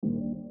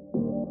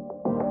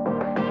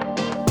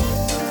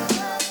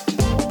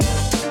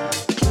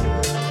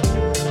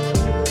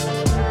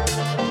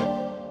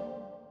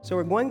So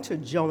we're going to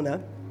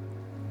Jonah,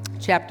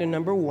 chapter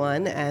number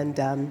 1,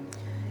 and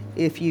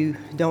if you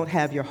don't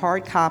have your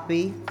hard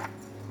copy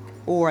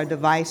or a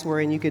device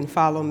wherein you can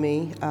follow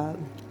me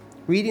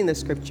reading the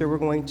scripture, we're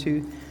going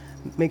to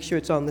make sure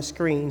it's on the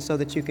screen so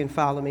that you can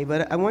follow me.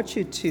 But I want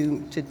you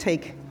to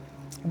take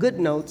good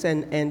notes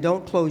and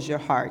don't close your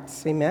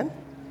hearts. Amen?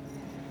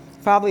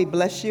 Father, we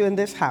bless you in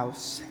this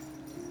house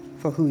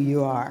for who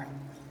you are.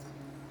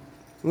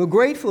 We're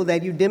grateful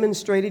that you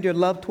demonstrated your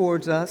love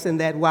towards us and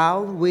that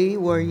while we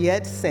were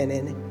yet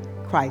sinning,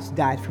 Christ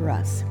died for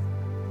us.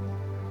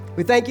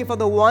 We thank you for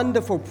the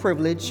wonderful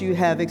privilege you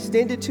have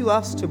extended to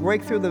us to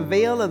break through the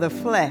veil of the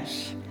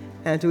flesh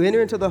and to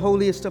enter into the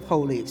holiest of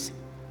holies.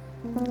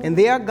 And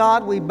there,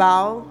 God, we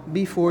bow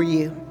before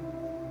you.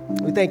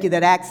 We thank you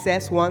that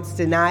access once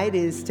denied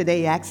is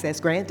today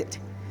access granted.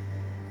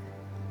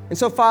 And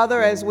so,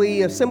 Father, as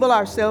we assemble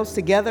ourselves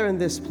together in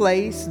this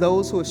place,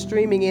 those who are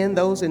streaming in,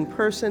 those in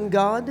person,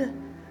 God,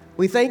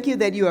 we thank you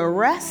that you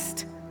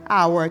arrest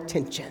our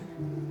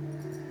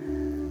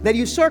attention, that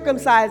you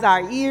circumcise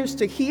our ears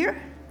to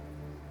hear,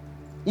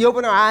 you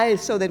open our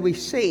eyes so that we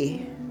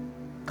see,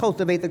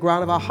 cultivate the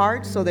ground of our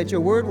hearts so that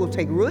your word will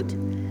take root,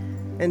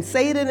 and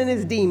Satan and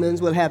his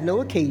demons will have no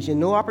occasion,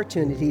 no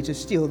opportunity to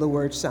steal the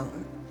word sown.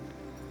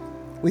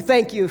 We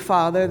thank you,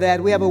 Father,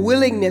 that we have a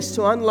willingness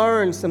to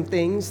unlearn some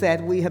things that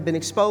we have been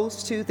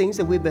exposed to, things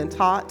that we've been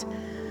taught,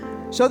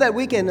 so that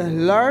we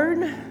can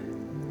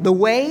learn the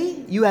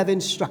way you have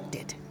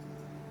instructed.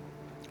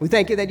 We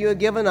thank you that you have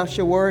given us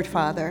your word,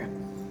 Father,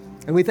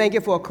 and we thank you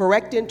for a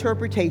correct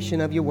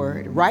interpretation of your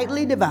word,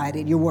 rightly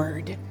divided your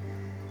word.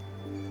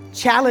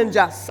 Challenge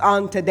us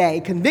on today.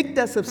 Convict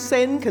us of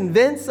sin,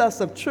 convince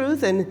us of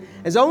truth, and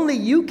as only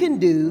you can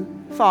do,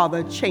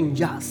 Father,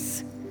 change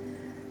us.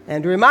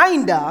 And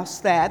remind us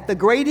that the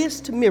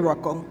greatest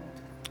miracle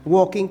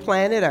walking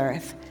planet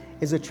Earth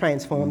is a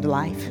transformed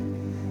life.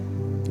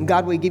 And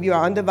God, we give you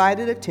our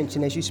undivided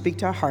attention as you speak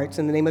to our hearts.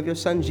 In the name of your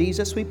Son,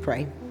 Jesus, we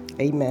pray.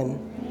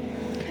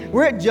 Amen.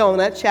 We're at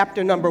Jonah,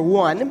 chapter number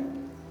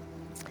 1,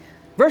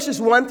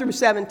 verses 1 through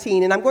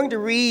 17. And I'm going to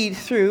read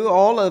through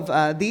all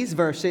of these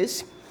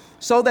verses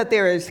so that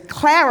there is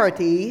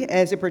clarity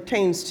as it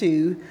pertains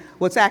to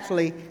what's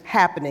actually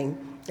happening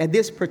at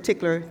this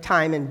particular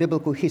time in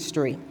biblical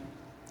history.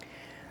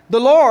 The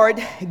Lord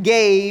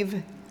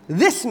gave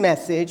this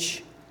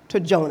message to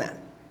Jonah.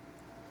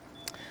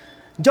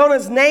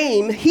 Jonah's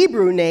name,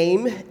 Hebrew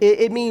name,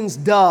 it means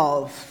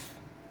dove.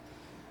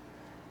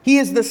 He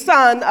is the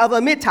son of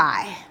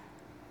Amittai.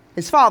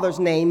 His father's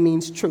name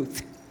means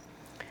truth.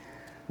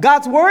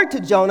 God's word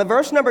to Jonah,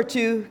 verse number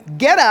 2,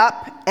 get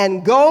up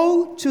and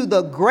go to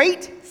the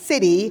great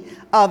city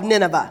of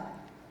Nineveh.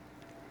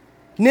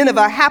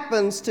 Nineveh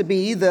happens to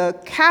be the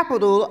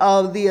capital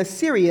of the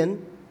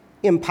Assyrian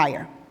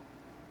Empire.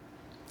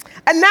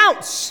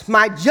 Announce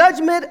my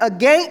judgment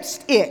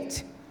against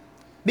it,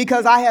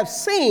 because I have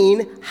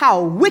seen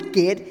how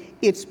wicked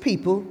its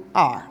people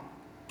are.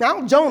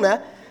 Now,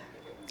 Jonah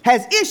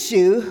has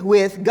issue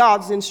with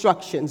God's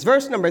instructions.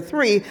 Verse number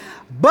 3,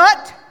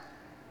 but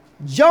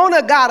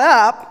Jonah got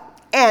up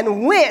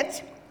and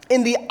went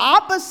in the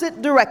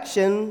opposite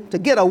direction to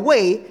get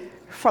away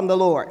from the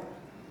Lord.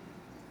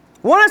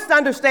 I want us to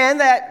understand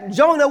that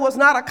Jonah was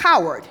not a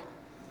coward.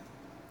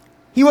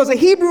 He was a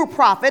Hebrew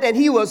prophet, and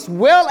he was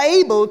well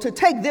able to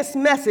take this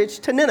message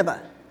to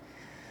Nineveh.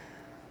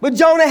 But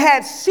Jonah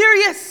had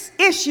serious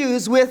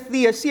issues with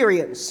the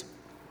Assyrians.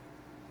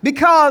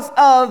 Because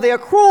of their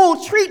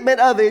cruel treatment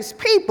of his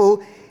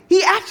people,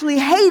 he actually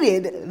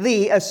hated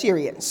the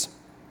Assyrians.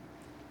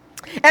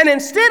 And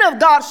instead of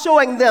God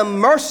showing them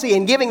mercy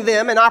and giving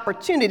them an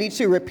opportunity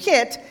to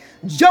repent,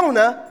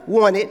 Jonah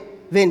wanted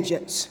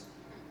vengeance.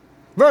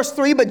 Verse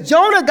 3, but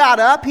Jonah got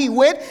up, he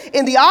went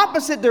in the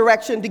opposite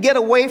direction to get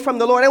away from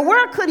the Lord. And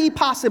where could he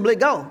possibly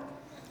go?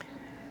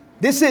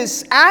 This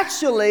is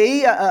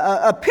actually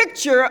a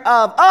picture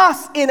of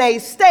us in a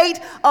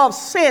state of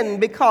sin,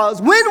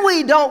 because when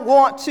we don't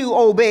want to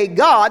obey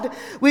God,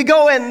 we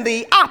go in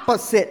the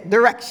opposite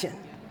direction.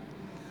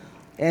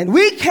 And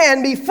we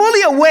can be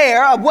fully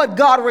aware of what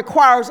God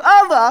requires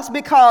of us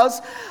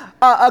because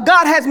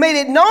God has made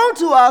it known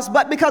to us,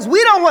 but because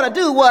we don't want to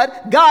do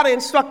what God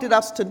instructed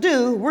us to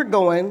do, we're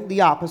going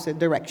the opposite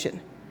direction.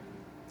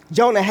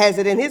 Jonah has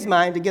it in his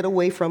mind to get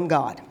away from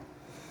God.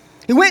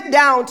 He went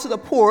down to the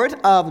port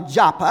of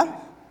Joppa,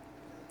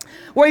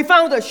 where he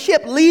found a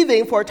ship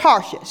leaving for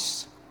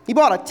Tarshish. He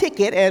bought a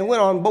ticket and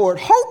went on board,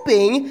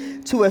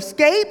 hoping to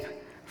escape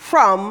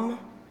from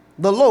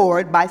the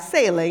Lord by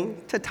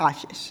sailing to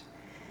Tarshish.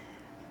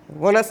 I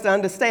want us to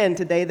understand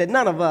today that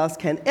none of us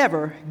can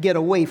ever get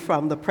away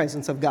from the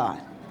presence of God.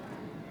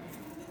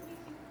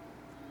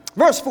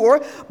 Verse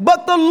 4,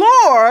 but the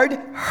Lord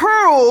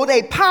hurled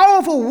a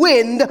powerful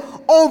wind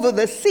over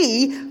the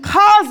sea,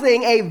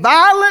 causing a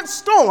violent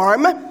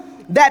storm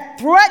that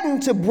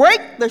threatened to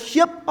break the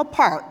ship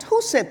apart. Who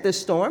sent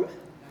this storm?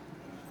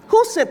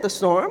 Who sent the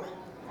storm?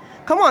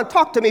 Come on,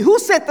 talk to me. Who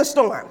sent the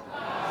storm?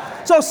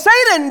 So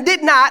Satan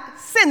did not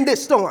send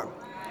this storm.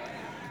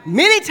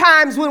 Many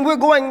times when we're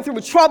going through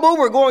trouble,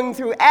 we're going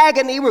through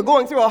agony, we're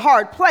going through a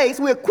hard place,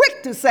 we're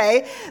quick to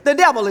say the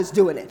devil is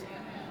doing it.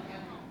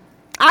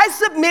 I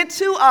submit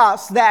to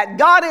us that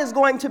God is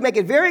going to make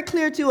it very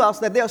clear to us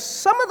that there are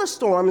some of the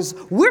storms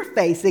we're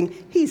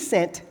facing, he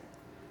sent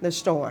the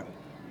storm.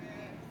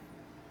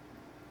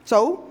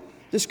 So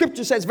the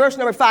scripture says, verse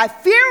number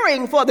 5,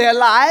 fearing for their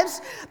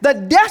lives, the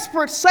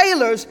desperate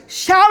sailors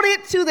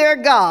shouted to their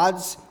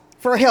gods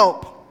for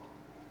help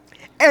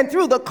and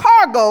threw the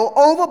cargo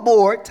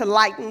overboard to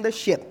lighten the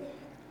ship.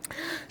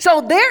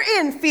 So they're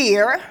in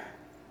fear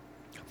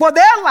for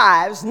their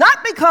lives,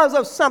 not because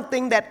of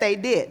something that they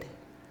did.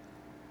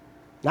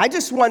 I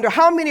just wonder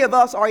how many of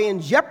us are in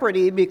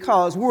jeopardy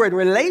because we're in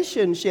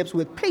relationships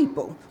with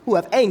people who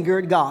have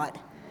angered God.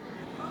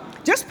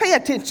 Just pay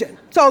attention.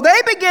 So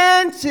they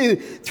began to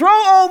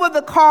throw over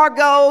the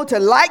cargo to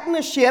lighten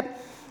the ship.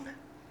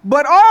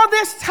 But all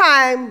this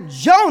time,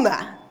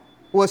 Jonah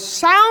was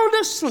sound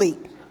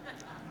asleep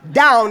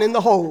down in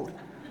the hold.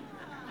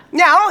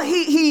 Now,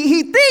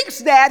 he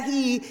thinks that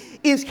he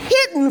is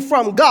hidden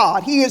from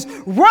God. He is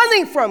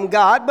running from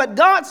God, but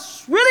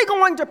God's really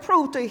going to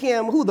prove to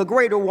him who the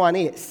greater one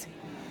is.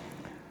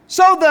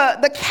 So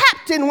the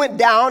captain went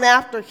down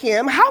after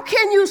him. How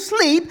can you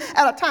sleep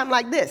at a time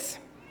like this?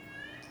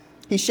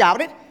 He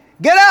shouted,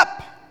 get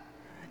up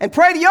and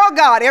pray to your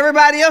God.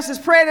 Everybody else is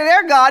praying to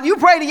their God. You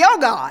pray to your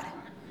God.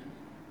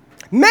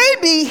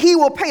 Maybe he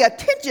will pay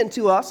attention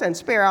to us and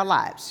spare our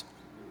lives.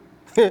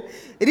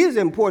 It is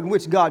important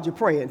which God you're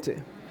praying to.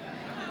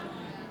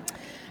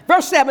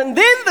 Verse 7,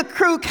 then the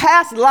crew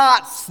cast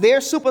lots. They're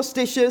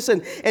superstitious,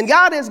 and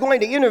God is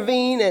going to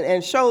intervene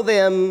and show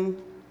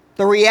them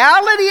the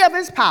reality of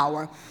his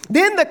power.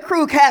 Then the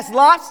crew cast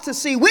lots to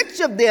see which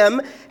of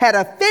them had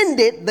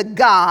offended the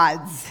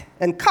gods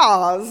and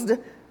caused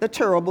the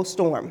terrible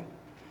storm.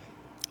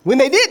 When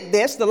they did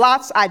this, the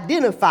lots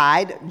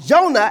identified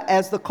Jonah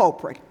as the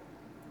culprit.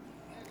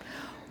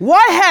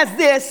 Why has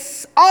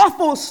this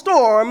awful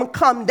storm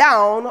come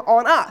down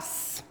on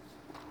us?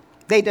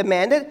 They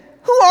demanded.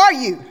 Who are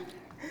you?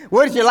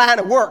 What is your line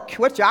of work?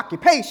 What's your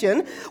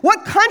occupation?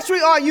 What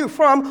country are you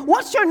from?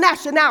 What's your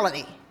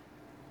nationality?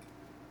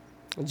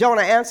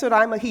 Jonah answered,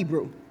 I'm a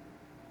Hebrew.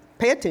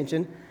 Pay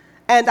attention.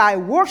 And I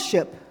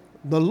worship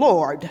the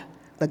Lord,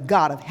 the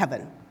God of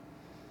heaven.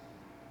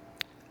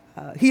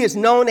 He is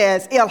known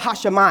as El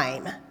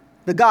Hashemayim,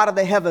 the God of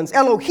the heavens.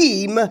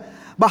 Elohim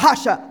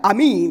Bahasha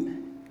Amim,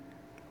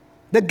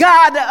 the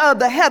God of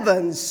the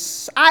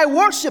heavens. I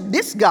worship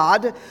this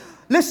God.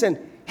 Listen,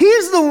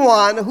 he's the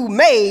one who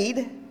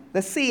made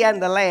the sea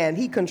and the land.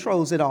 He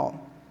controls it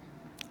all.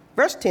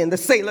 Verse 10, the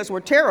sailors were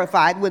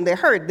terrified when they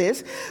heard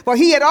this, for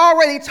he had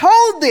already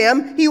told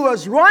them he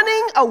was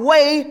running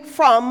away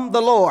from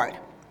the Lord.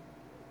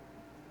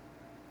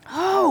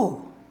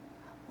 Oh,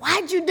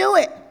 why'd you do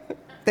it?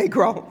 They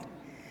groaned.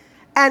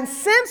 And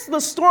since the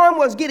storm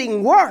was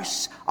getting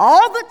worse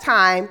all the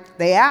time,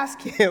 they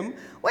asked him,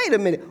 wait a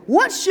minute,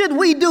 what should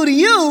we do to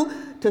you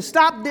to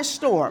stop this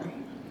storm?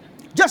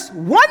 Just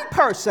one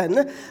person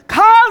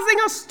causing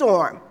a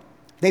storm.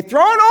 They've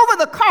thrown over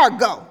the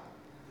cargo.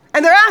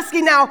 And they're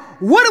asking now,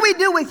 what do we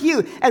do with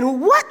you? And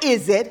what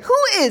is it, who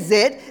is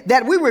it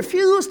that we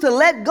refuse to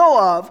let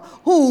go of,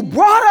 who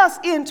brought us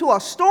into a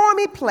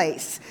stormy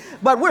place,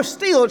 but we're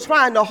still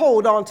trying to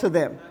hold on to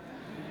them?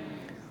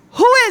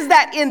 Who is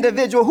that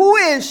individual? Who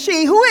is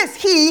she? Who is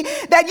he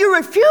that you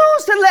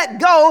refuse to let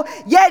go,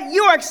 yet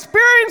you're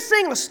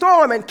experiencing a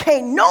storm and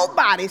can't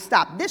nobody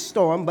stop this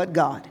storm but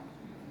God?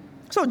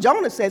 So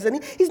Jonah says,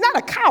 and he's not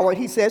a coward,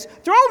 he says,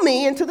 throw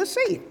me into the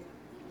sea.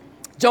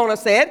 Jonah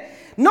said,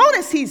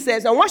 notice he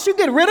says, now once you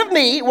get rid of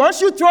me, once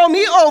you throw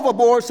me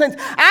overboard, since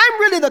I'm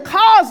really the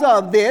cause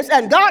of this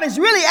and God is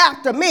really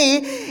after me,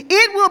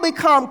 it will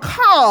become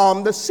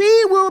calm. The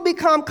sea will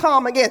become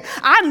calm again.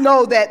 I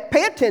know that,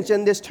 pay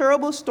attention, this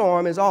terrible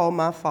storm is all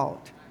my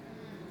fault.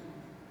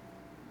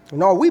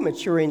 And are we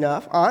mature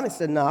enough, honest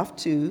enough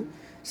to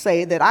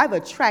say that I've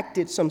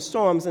attracted some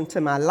storms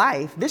into my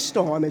life? This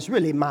storm is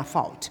really my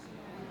fault.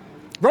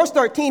 Verse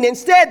 13,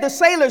 instead the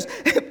sailors,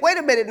 wait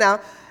a minute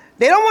now,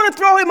 they don't want to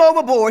throw him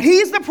overboard.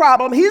 He's the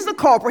problem. He's the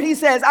culprit. He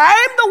says,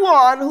 I'm the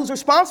one who's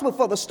responsible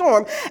for the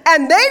storm.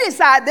 And they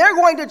decide they're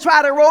going to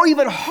try to row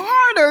even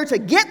harder to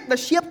get the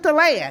ship to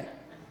land.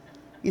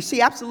 You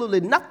see, absolutely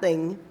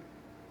nothing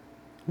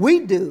we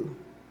do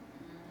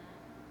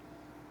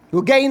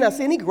will gain us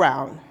any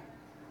ground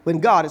when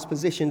God is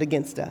positioned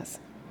against us.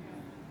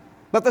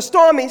 But the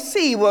stormy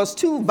sea was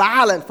too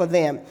violent for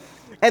them,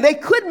 and they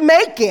couldn't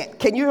make it.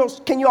 Can you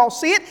all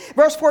see it?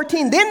 Verse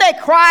 14, then they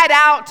cried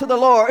out to the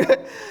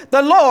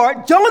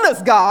Lord,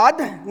 Jonah's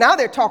God. Now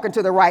they're talking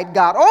to the right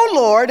God. Oh,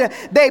 Lord,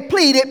 they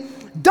pleaded,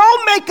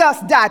 don't make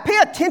us die. Pay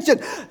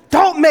attention.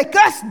 Don't make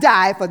us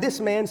die for this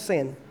man's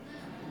sin.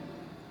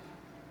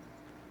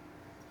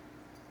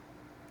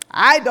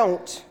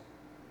 Don't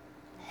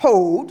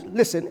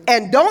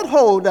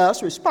hold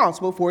us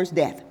responsible for his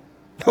death.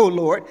 Oh,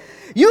 Lord,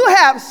 you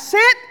have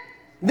sent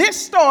this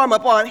storm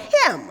upon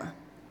him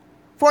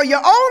for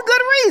your own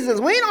good reasons.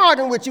 We ain't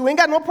arguing with you. We ain't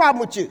got no problem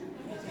with you.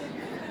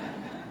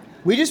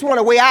 We just want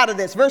a way out of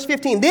this. Verse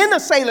 15, then the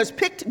sailors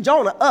picked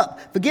Jonah up.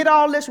 Forget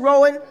all this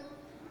rowing,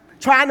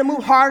 trying to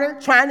move harder,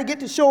 trying to get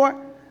to shore,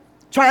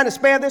 trying to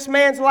spare this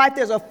man's life.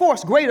 There's a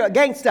force greater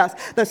against us.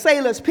 The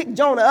sailors picked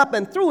Jonah up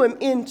and threw him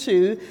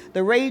into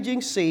the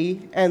raging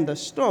sea, and the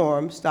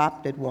storm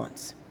stopped at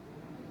once.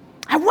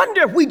 I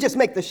wonder if we just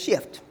make the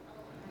shift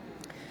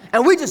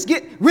and we just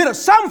get rid of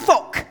some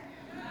folk,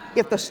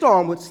 if the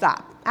storm would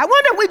stop. I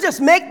wonder if we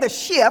just make the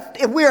shift,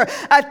 if we're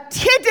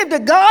attentive to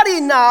God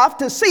enough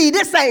to see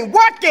this ain't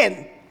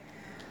working.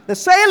 The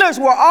sailors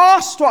were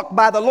awestruck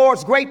by the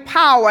Lord's great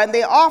power, and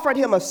they offered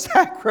him a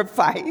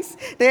sacrifice.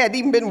 They had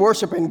even been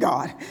worshiping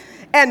God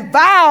and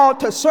vowed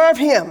to serve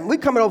him. We're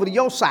coming over to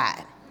your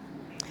side.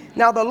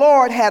 Now the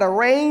Lord had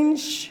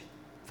arranged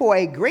for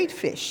a great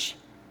fish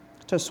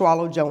to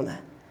swallow Jonah.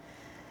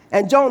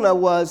 And Jonah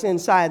was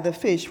inside the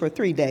fish for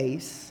 3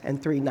 days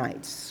and 3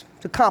 nights.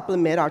 To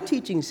complement our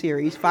teaching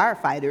series,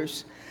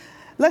 Firefighters,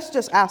 let's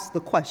just ask the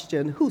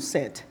question, who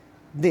sent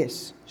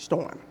this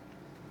storm?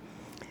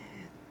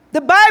 The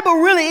Bible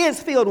really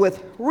is filled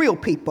with real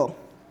people,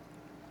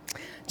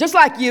 just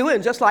like you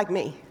and just like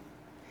me.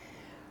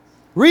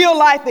 Real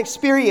life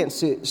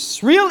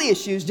experiences, real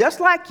issues, just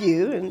like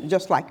you and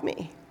just like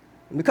me.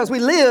 Because we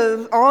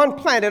live on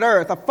planet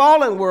Earth, a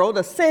fallen world,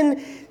 a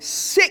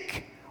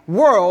sin-sick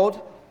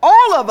world,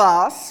 all of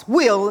us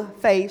will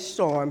face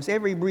storms,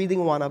 every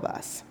breathing one of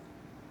us.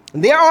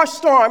 There are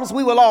storms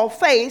we will all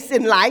face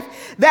in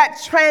life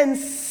that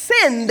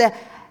transcend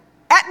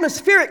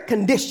atmospheric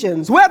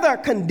conditions, weather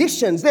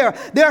conditions. There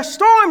are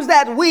storms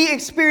that we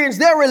experience.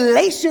 They're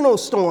relational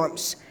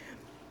storms.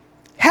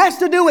 Has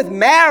to do with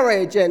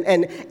marriage, and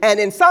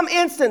in some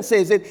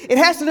instances, it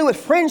has to do with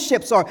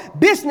friendships or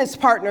business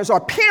partners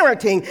or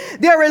parenting.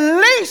 They're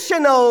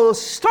relational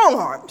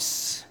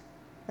storms,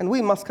 and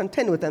we must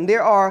contend with them.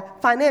 There are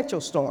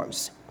financial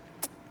storms,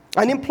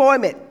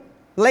 unemployment,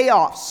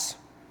 layoffs,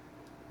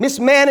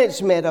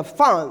 mismanagement of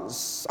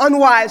funds,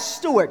 unwise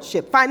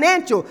stewardship,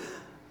 financial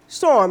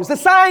storms, the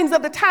signs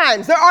of the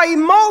times. There are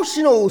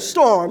emotional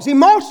storms,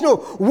 emotional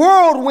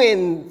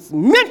whirlwinds,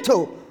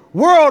 mental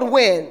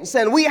whirlwinds,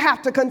 and we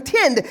have to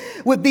contend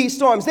with these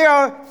storms. There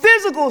are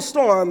physical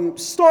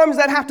storms, storms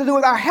that have to do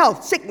with our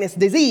health, sickness,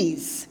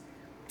 disease,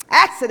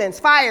 accidents,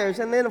 fires,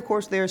 and then, of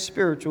course, there are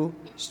spiritual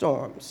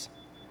storms.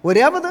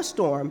 Whatever the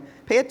storm,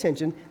 pay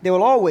attention, there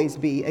will always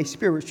be a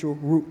spiritual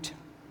root.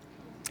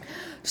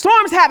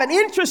 Storms have an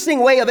interesting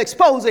way of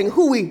exposing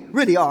who we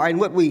really are and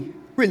what we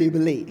really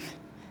believe.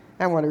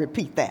 I want to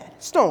repeat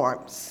that.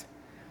 Storms.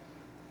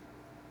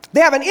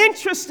 They have an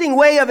interesting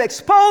way of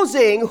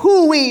exposing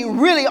who we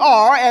really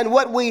are and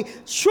what we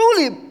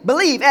truly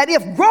believe. And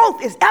if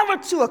growth is ever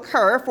to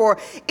occur for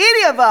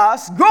any of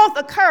us, growth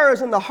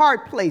occurs in the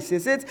hard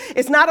places.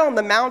 It's not on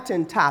the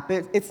mountaintop.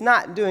 It's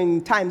not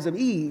during times of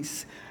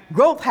ease.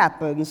 Growth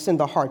happens in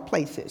the hard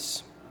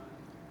places.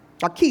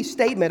 A key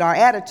statement, our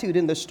attitude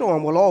in the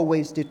storm will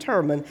always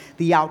determine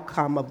the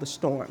outcome of the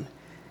storm.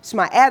 It's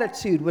my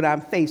attitude when I'm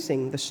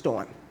facing the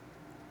storm.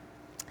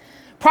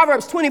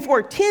 Proverbs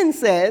 24:10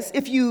 says,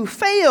 if you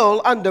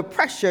fail under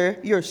pressure,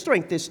 your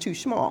strength is too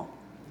small.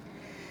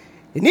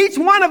 In each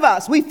one of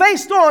us, we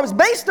face storms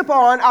based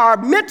upon our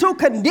mental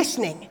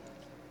conditioning.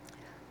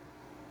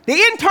 The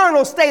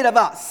internal state of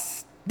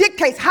us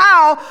dictates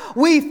how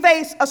we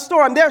face a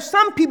storm. There are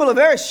some people who are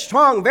very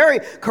strong, very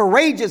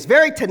courageous,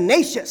 very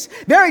tenacious,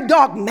 very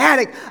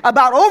dogmatic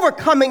about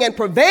overcoming and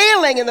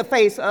prevailing in the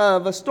face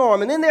of a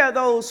storm. And then there are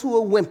those who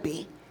are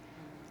wimpy,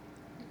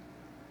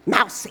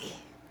 mousy,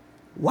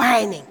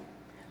 whining,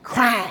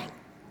 crying,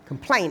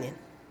 complaining.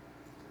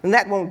 And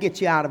that won't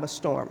get you out of a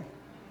storm.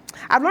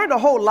 I've learned a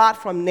whole lot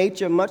from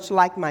nature, much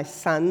like my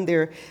son.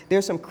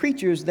 There's some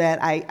creatures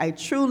that I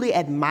truly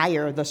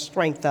admire the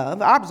strength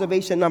of.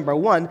 Observation number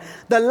 1,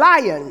 the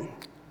lion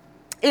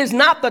is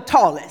not the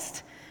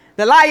tallest.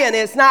 The lion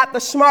is not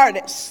the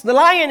smartest. The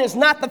lion is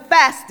not the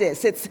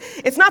fastest.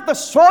 It's not the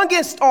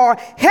strongest or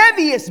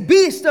heaviest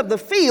beast of the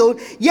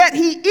field, yet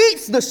he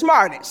eats the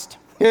smartest.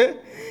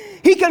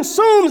 He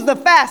consumes the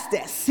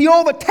fastest. He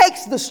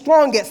overtakes the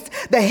strongest,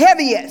 the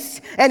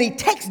heaviest, and he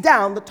takes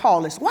down the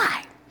tallest.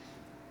 Why?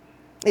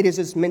 It is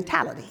his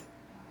mentality.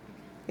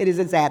 It is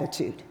his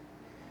attitude.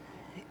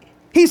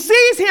 He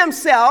sees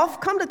himself,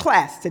 come to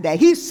class today,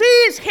 he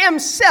sees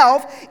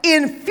himself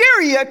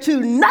inferior to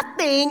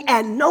nothing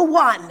and no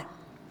one.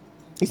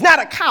 He's not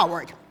a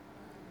coward.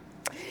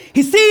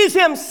 He sees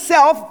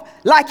himself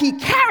like he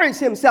carries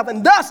himself,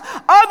 and thus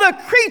other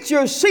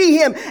creatures see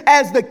him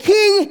as the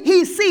king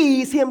he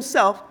sees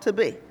himself to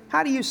be.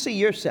 How do you see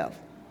yourself?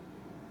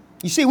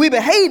 You see, we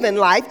behave in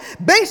life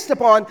based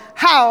upon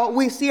how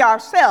we see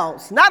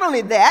ourselves. Not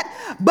only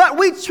that, but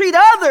we treat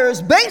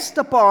others based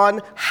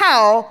upon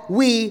how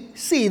we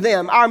see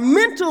them. Our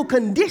mental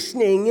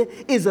conditioning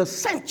is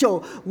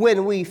essential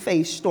when we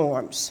face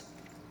storms.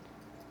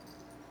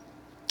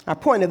 Our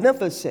point of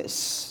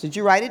emphasis, did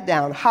you write it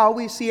down? How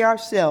we see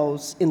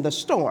ourselves in the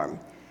storm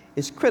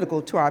is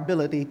critical to our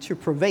ability to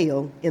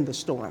prevail in the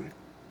storm.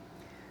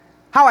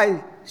 How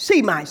I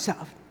see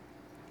myself.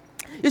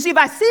 You see, if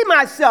I see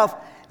myself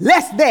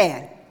less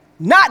than,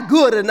 not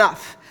good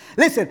enough.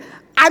 Listen,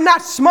 I'm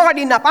not smart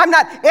enough. I'm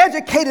not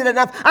educated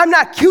enough. I'm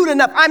not cute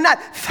enough. I'm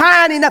not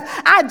fine enough.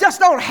 I just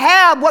don't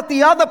have what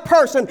the other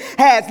person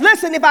has.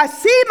 Listen, if I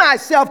see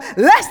myself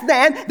less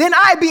than, then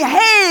I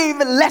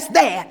behave less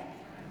than.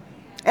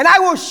 And I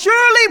will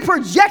surely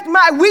project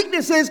my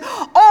weaknesses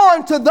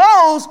onto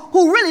those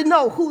who really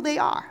know who they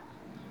are.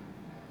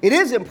 It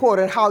is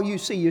important how you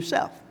see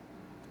yourself.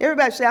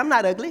 Everybody say, I'm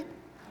not ugly.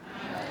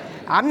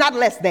 I'm not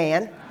less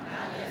than.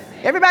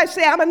 Everybody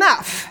say, I'm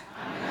enough.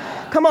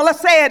 Come on,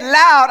 let's say it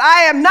loud.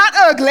 I am not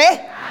ugly.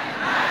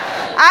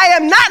 I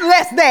am not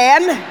less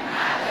than.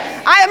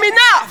 I am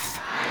enough.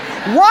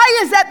 Why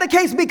is that the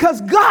case? Because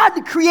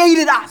God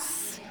created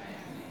us.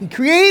 He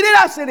created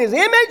us in his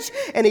image,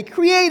 and he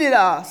created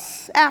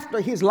us after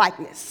his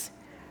likeness.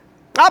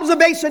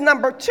 Observation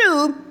number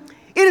 2,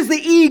 it is the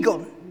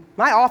eagle.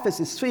 My office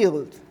is filled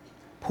with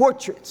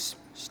portraits,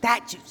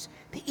 statues.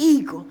 The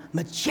eagle,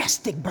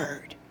 majestic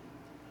bird.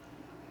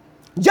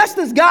 Just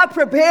as God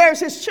prepares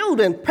his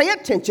children, pay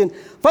attention,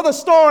 for the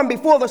storm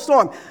before the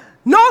storm.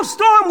 No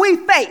storm we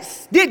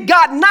face did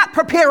God not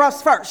prepare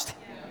us first.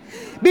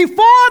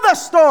 Before the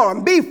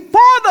storm,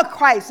 before the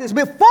crisis,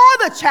 before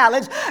the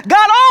challenge,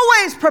 God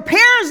always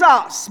prepares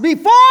us.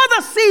 Before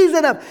the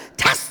season of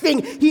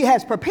testing, he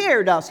has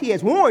prepared us. He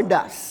has warned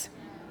us.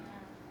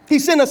 He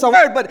sent us a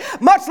word, but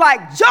much like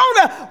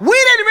Jonah, we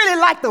didn't really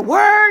like the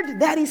word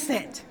that he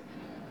sent.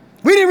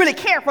 We didn't really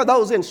care for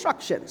those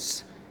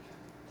instructions.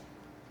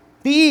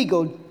 This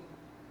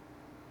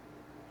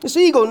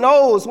eagle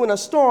knows when a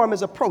storm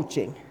is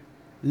approaching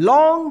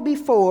long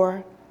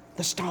before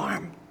the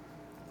storm.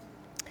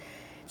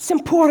 It's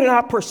important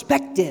our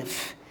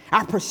perspective,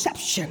 our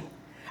perception,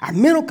 our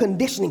mental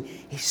conditioning.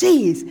 He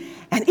sees,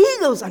 and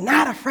eagles are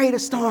not afraid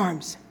of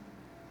storms.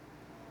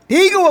 The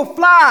eagle will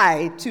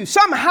fly to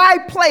some high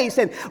place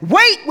and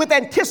wait with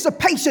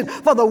anticipation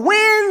for the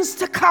winds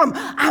to come.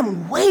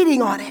 I'm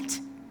waiting on it.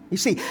 You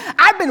see,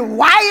 I've been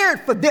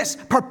wired for this,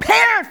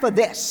 prepared for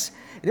this.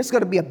 And it's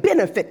going to be a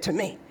benefit to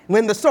me.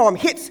 When the storm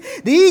hits,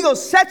 the eagle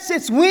sets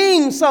its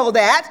wings so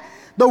that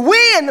the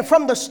wind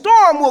from the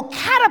storm will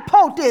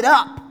catapult it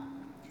up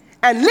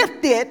and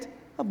lift it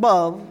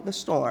above the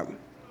storm.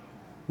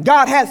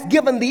 God has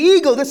given the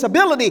eagle this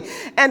ability,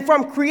 and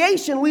from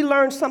creation we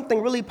learn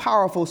something really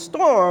powerful.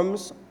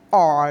 Storms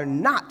are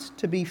not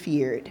to be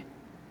feared.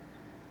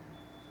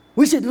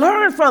 We should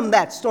learn from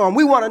that storm.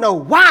 We want to know,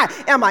 why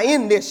am I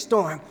in this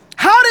storm?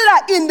 How did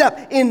I end up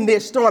in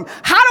this storm?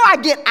 How do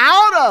I get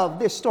out of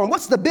this storm?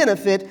 What's the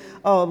benefit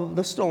of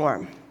the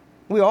storm?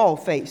 We all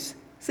face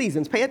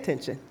seasons. Pay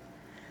attention.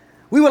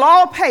 We will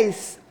all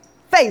face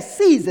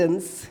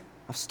seasons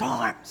of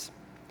storms.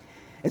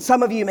 And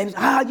some of you may say,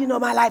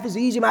 my life is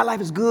easy, my life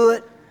is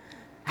good.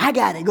 I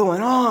got it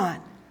going on.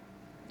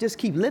 Just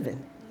keep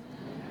living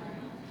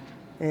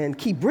and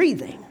keep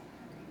breathing.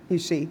 You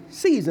see,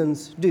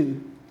 seasons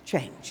do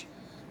change.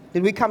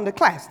 Did we come to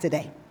class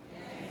today?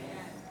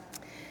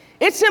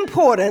 It's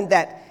important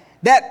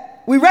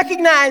that we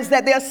recognize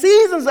that there are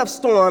seasons of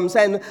storms,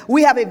 and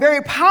we have a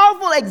very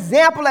powerful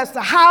example as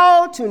to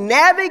how to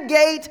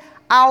navigate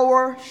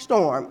our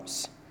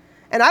storms.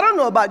 And I don't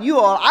know about you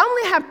all, I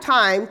only have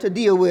time to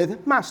deal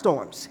with my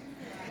storms.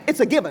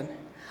 It's a given.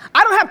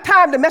 I don't have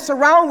time to mess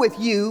around with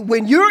you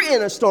when you're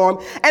in a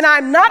storm, and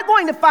I'm not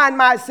going to find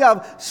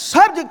myself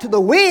subject to the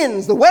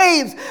winds, the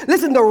waves,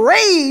 the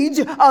rage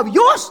of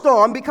your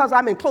storm because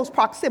I'm in close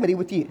proximity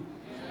with you.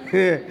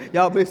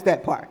 Y'all missed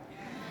that part.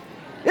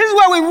 This is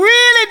where we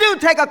really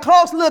do take a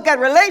close look at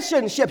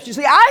relationships. You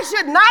see, I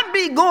should not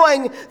be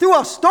going through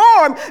a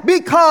storm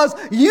because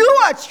you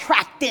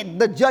attracted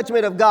the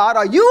judgment of God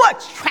or you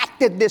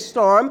attracted this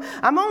storm.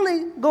 I'm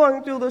only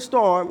going through the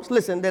storms,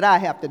 that I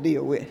have to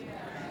deal with.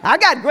 I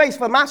got grace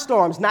for my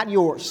storms, not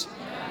yours.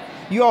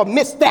 You all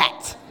missed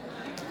that.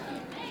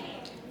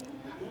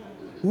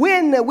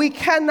 When we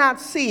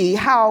cannot see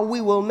how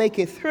we will make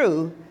it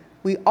through,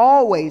 we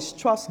always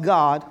trust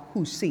God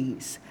who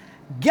sees.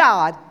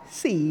 God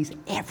sees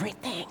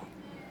everything.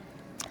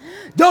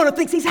 Jonah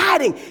thinks he's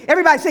hiding.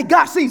 Everybody say,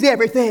 God sees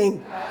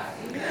everything.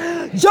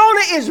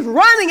 Jonah is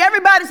running.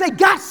 Everybody say,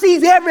 God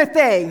sees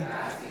everything.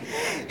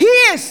 He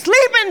is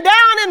sleeping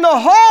down in the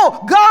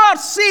hole. God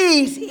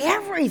sees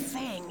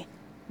everything.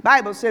 The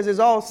Bible says his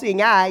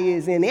all-seeing eye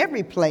is in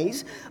every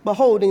place,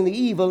 beholding the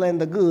evil and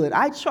the good.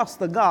 I trust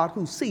the God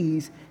who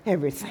sees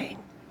everything.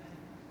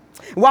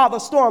 While the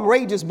storm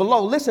rages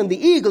below, the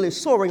eagle is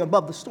soaring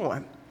above the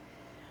storm.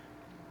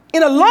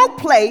 In a low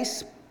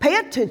place, pay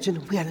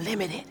attention, we are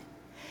limited.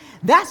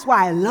 That's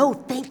why low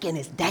thinking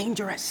is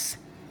dangerous.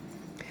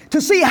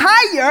 To see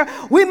higher,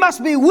 we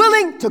must be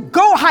willing to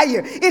go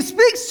higher. It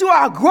speaks to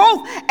our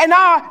growth and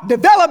our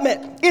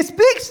development. It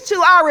speaks to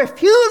our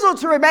refusal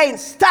to remain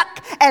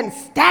stuck and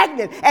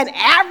stagnant and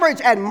average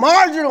and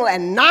marginal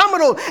and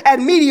nominal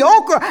and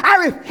mediocre.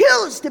 I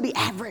refuse to be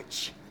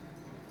average.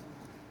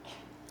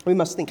 We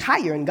must think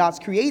higher, and God's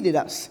created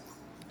us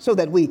so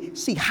that we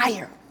see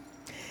higher.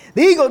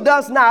 The eagle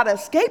does not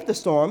escape the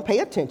storm. Pay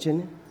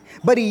attention.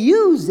 but he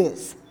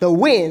uses the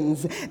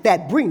winds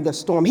that bring the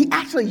storm. He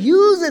actually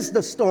uses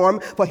the storm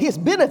for his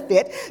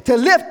benefit to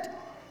lift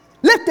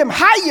him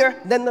higher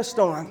than the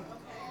storm.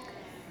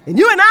 And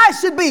you and I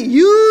should be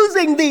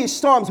using these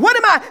storms. What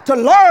am I to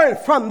learn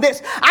from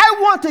this? I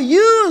want to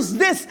use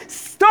this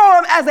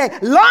storm as a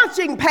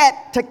launching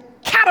pad to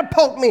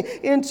catapult me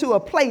into a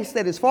place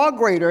that is far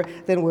greater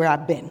than where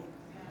I've been.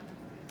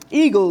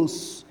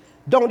 Eagles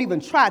don't even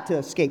try to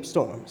escape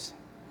storms.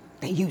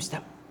 They use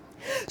them.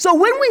 So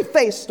when we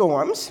face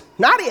storms,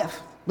 not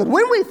if, but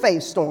when we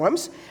face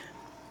storms,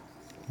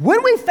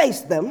 when we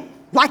face them,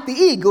 like the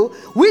eagle,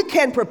 we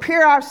can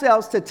prepare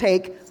ourselves to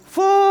take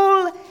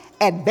full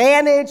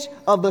advantage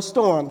of the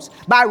storms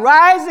by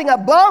rising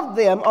above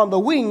them on the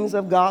wings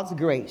of God's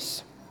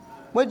grace.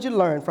 What did you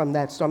learn from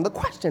that storm? The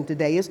question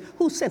today is,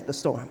 who sent the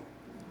storm?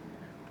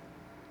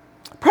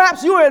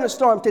 Perhaps you are in a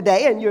storm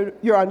today and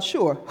you're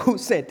unsure who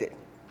sent it.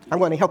 I'm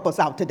going to help us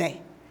out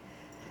today.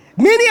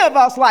 Many of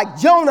us, like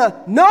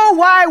Jonah, know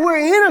why we're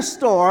in a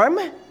storm.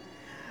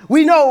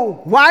 We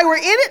know why we're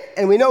in it,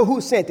 and we know who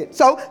sent it.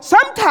 So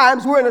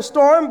sometimes we're in a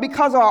storm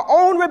because of our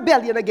own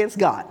rebellion against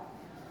God.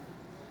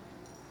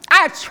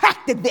 I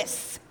attracted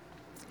this.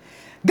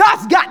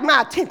 God's got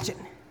my attention.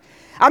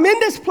 I'm in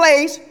this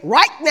place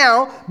right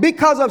now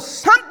because of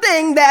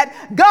something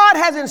that God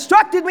has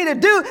instructed me to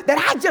do that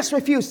I just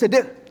refuse to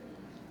do.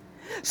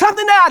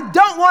 Something that I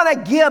don't want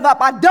to give up.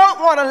 I don't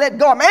want to let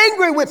go. I'm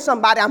angry with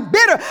somebody. I'm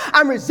bitter.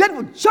 I'm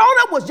resentful.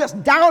 Jonah was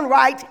just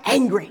downright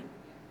angry.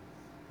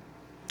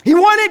 He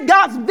wanted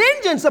God's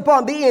vengeance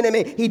upon the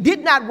enemy. He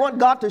did not want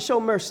God to show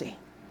mercy.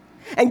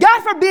 And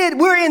God forbid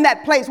we're in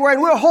that place where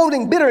we're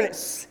holding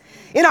bitterness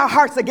in our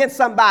hearts against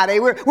somebody.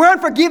 We're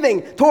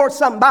unforgiving towards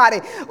somebody.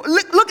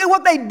 Look at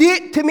what they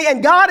did to me,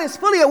 and God is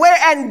fully aware,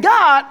 and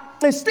God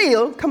is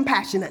still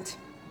compassionate.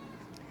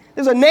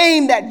 There's a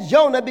name that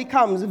Jonah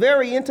becomes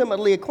very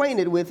intimately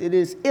acquainted with. It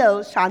is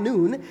El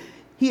Shanun.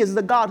 He is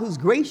the God who's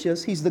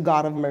gracious. He's the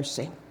God of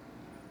mercy.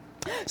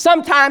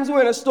 Sometimes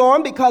we're in a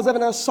storm because of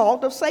an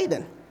assault of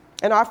Satan,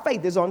 and our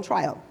faith is on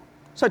trial,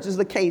 such is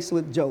the case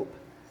with Job.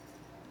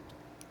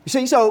 You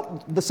see,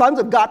 so the sons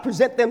of God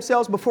present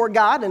themselves before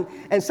God,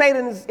 and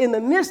Satan is in the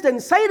midst,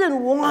 and Satan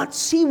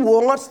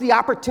wants the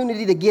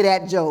opportunity to get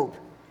at Job.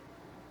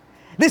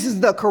 This is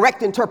the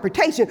correct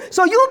interpretation.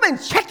 So you've been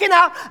checking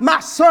out my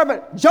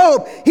servant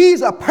Job.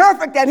 He's a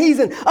perfect and he's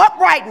an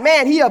upright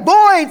man. He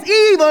avoids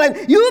evil,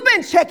 and you've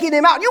been checking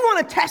him out. You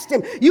want to test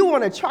him. You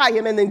want to try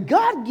him, and then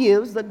God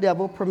gives the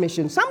devil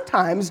permission.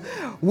 Sometimes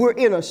we're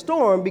in a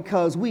storm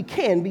because we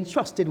can be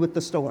trusted with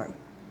the storm.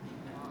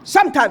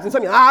 Sometimes, and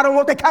some of you, I don't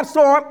want that kind of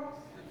storm,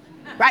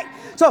 right?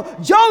 So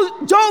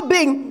Job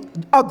being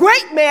a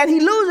great man, he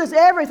loses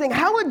everything.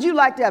 How would you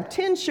like to have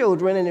 10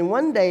 children and then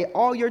one day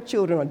all your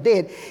children are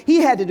dead? He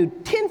had to do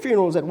 10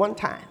 funerals at one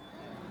time.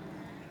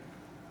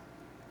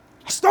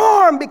 A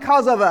storm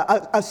because of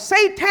a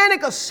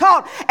satanic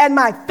assault, and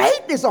my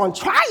faith is on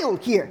trial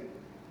here.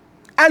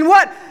 And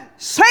what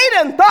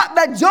Satan thought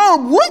that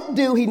Job would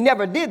do, he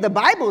never did. The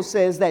Bible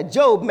says that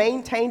Job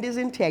maintained his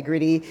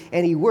integrity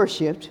and he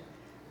worshiped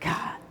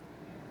God.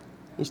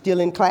 You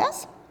still in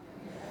class?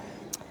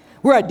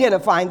 We're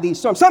identifying these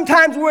storms.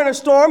 Sometimes we're in a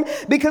storm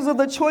because of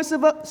the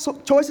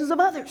choices of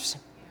others.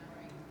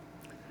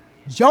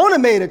 Jonah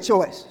made a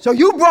choice. So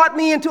you brought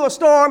me into a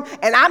storm,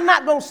 and I'm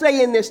not going to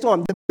stay in this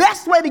storm. The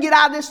best way to get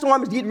out of this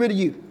storm is to get rid of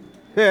you.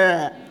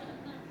 Yeah.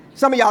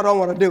 Some of y'all don't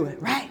want to do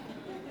it, right?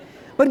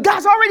 But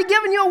God's already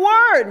given you a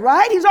word,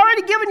 right? He's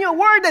already given you a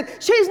word that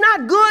she's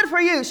not good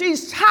for you.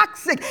 She's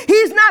toxic.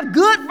 He's not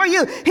good for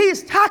you.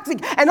 He's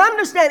toxic. And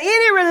understand,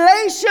 any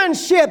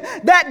relationship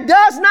that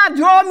does not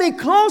draw me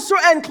closer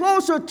and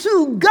closer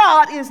to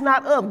God is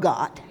not of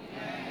God.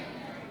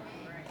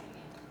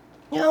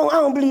 You know, I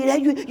don't believe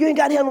that. You ain't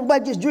got to have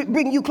nobody just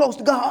bringing you close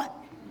to God.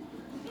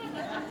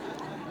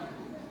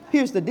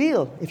 Here's the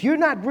deal. If you're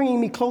not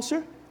bringing me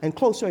closer and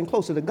closer and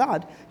closer to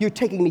God, you're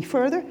taking me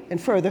further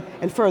and further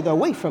and further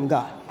away from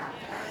God.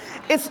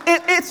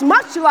 It's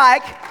much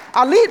like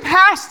our lead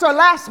pastor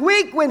last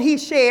week when he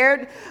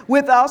shared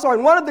with us, or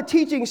in one of the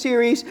teaching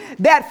series,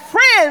 that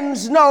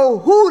friends know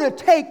who to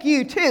take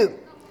you to.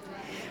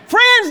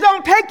 Friends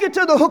don't take you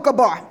to the hookah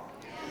bar.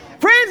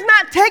 Friends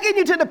not taking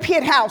you to the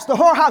pit house, the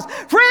whorehouse.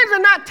 Friends are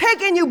not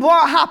taking you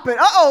bar hopping.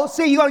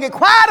 See, you're going to get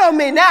quiet on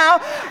me now.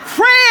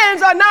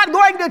 Friends are not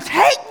going to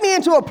take me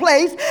into a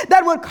place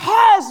that would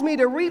cause me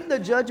to reap the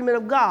judgment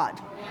of God.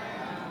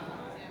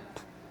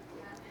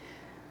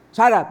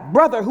 So I had a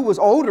brother who was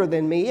older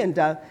than me, and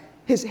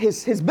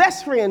his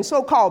best friend,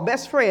 so-called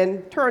best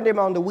friend, turned him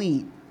on to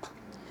weed.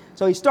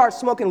 So he starts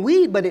smoking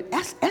weed, but it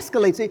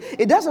escalates.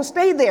 It doesn't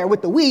stay there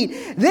with the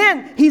weed.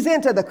 Then he's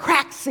into the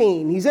crack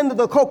scene. He's into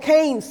the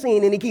cocaine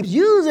scene, and he keeps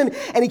using,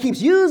 and he keeps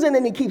using,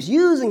 and he keeps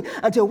using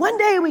until one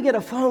day we get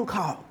a phone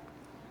call.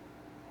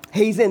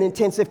 He's in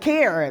intensive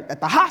care at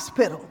the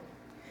hospital.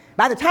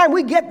 By the time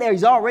we get there,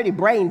 he's already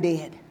brain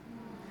dead.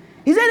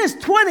 He's in his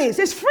 20s.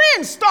 His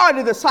friend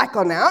started the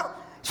cycle now.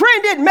 His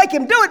friend didn't make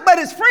him do it, but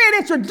his friend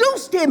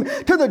introduced him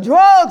to the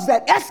drugs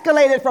that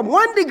escalated from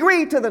one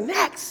degree to the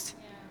next.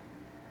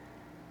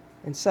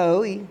 And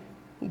so he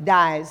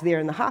dies there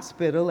in the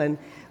hospital, and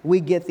we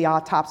get the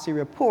autopsy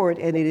report,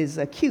 and it is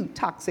acute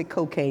toxic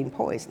cocaine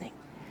poisoning.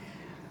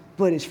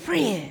 But his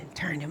friend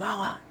turned him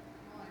on.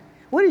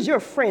 What is your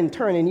friend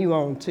turning you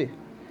on to?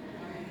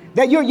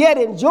 That you're yet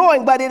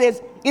enjoying, but it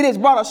has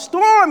brought a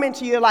storm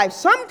into your life.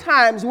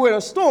 Sometimes we're in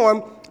a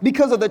storm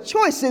because of the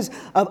choices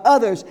of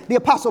others. The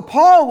Apostle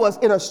Paul was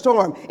in a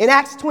storm in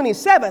Acts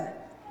 27.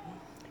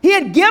 He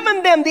had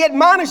given them the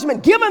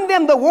admonishment, given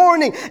them the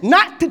warning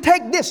not to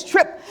take this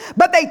trip,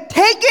 but they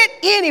take it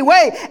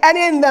anyway. And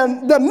in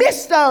the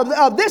midst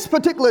of this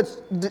particular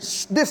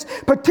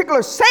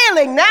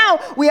sailing, now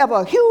we have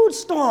a huge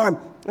storm.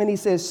 And he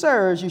says,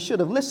 sirs, you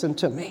should have listened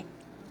to me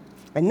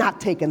and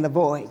not taken the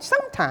voyage.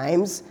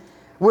 Sometimes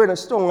we're in a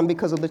storm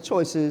because of the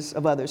choices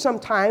of others.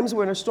 Sometimes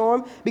we're in a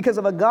storm because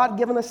of a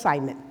God-given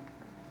assignment.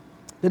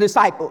 The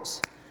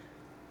disciples,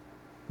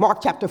 Mark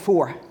chapter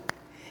 4.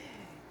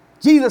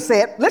 Jesus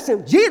said,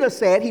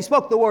 he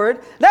spoke the word,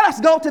 let us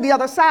go to the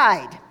other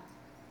side.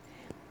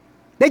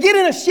 They get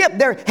in a ship,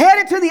 they're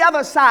headed to the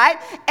other side,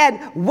 and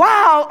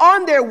while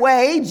on their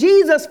way,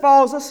 Jesus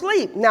falls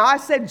asleep. Now, I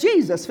said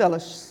Jesus fell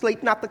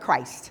asleep, not the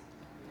Christ.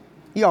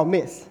 Y'all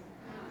miss.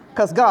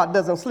 Because God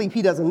doesn't sleep,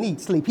 he doesn't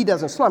need sleep, he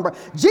doesn't slumber.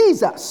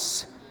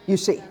 Jesus, you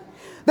see.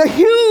 The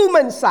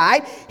human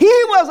side, he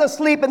was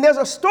asleep, and there's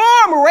a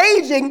storm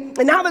raging,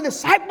 and now the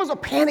disciples are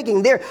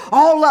panicking. They're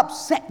all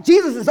upset.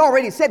 Jesus has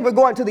already said we're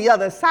going to the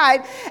other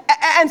side,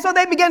 and so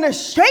they begin to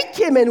shake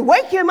him and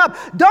wake him up.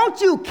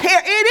 Don't you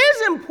care? It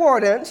is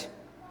important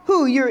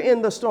who you're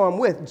in the storm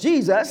with.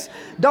 Jesus,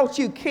 don't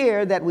you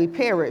care that we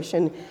perish?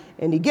 And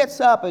he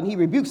gets up, and he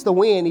rebukes the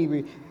wind, he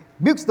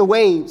rebukes the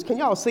waves. Can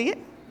y'all see it?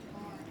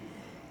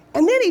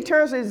 And then he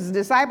turns to his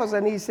disciples,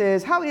 and he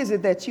says, how is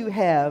it that you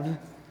have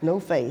no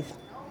faith?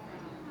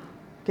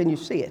 Can you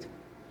see it?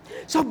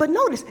 So, but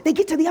notice, they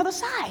get to the other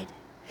side.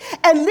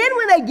 And then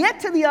when they get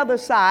to the other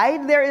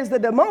side, there is the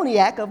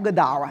demoniac of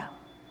Gadara.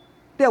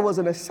 There was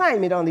an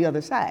assignment on the other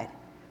side.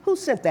 Who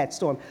sent that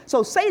storm?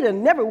 So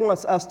Satan never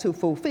wants us to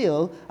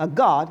fulfill a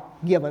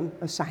God-given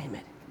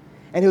assignment.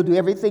 And he'll do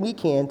everything he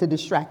can to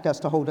distract us,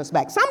 to hold us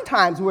back.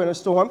 Sometimes we're in a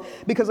storm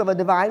because of a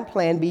divine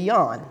plan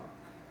beyond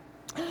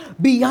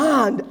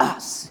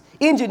us,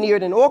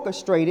 engineered and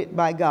orchestrated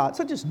by God,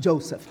 such as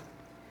Joseph.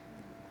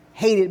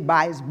 Hated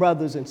by his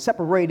brothers and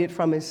separated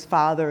from his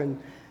father and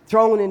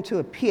thrown into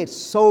a pit,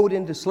 sold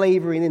into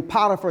slavery. And then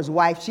Potiphar's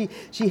wife,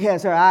 she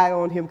has her eye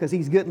on him because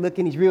he's good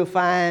looking, he's real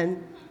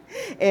fine.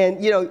 And,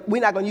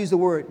 we're not going to use the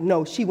word,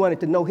 no, she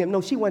wanted to know him.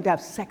 No, she wanted to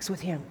have sex with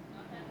him.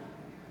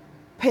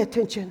 Pay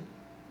attention.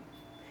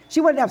 She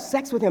wanted to have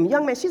sex with him.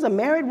 Young man, she's a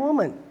married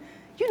woman.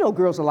 You know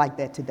girls are like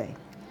that today.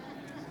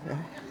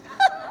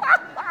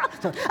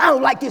 I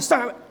don't like this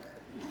sermon.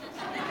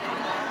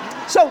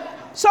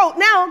 So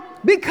now,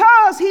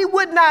 because he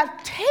would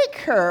not take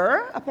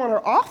her upon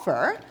her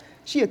offer,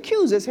 she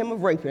accuses him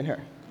of raping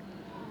her.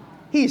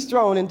 He's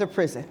thrown into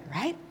prison,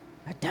 right?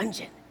 A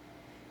dungeon.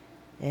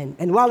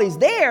 And while he's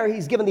there,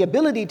 he's given the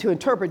ability to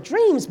interpret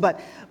dreams,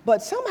 but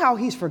somehow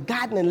he's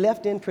forgotten and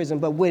left in prison.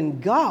 But when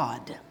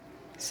God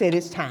said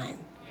it's time,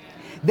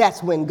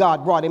 that's when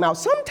God brought him out.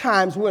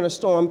 Sometimes we're in a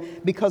storm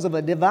because of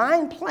a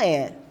divine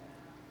plan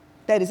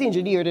that is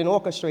engineered and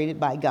orchestrated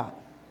by God.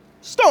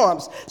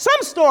 Storms. Some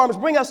storms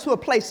bring us to a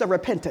place of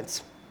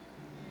repentance,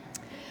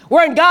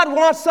 wherein God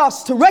wants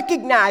us to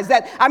recognize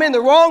that I'm in the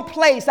wrong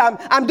place,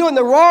 I'm doing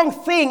the wrong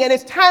thing, and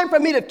it's time for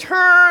me to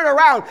turn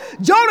around.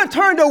 Jonah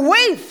turned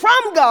away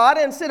from God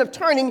instead of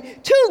turning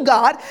to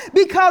God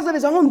because of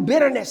his own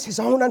bitterness, his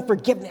own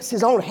unforgiveness,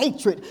 his own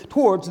hatred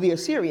towards the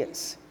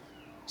Assyrians.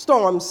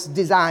 Storms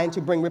designed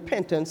to bring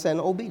repentance and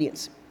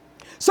obedience.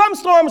 Some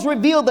storms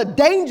reveal the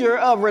danger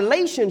of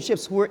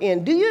relationships we're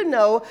in. Do you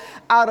know,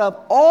 out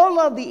of all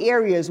of the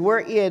areas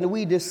wherein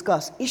we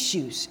discuss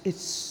issues,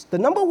 it's the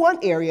number one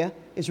area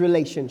is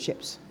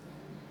relationships.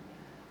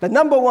 The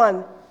number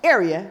one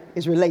area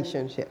is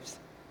relationships.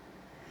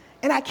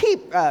 And I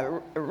keep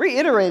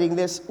reiterating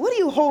this. What are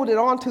you holding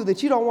on to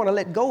that you don't want to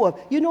let go of?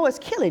 You know it's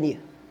killing you.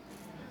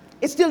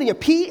 It's stealing your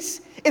peace.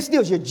 It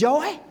steals your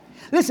joy.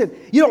 Listen,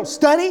 you don't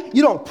study,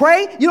 you don't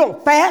pray, you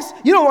don't fast,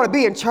 you don't want to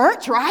be in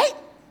church, right?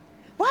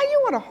 Why do you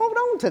want to hold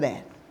on to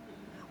that?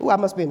 Oh, I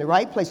must be in the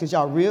right place because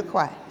y'all real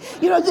quiet.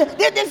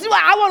 This is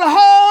why I want to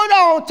hold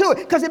on to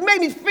it, because it made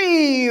me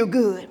feel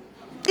good.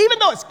 Even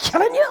though it's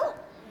killing you.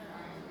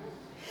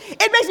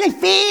 It makes me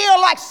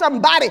feel like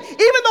somebody,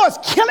 even though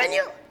it's killing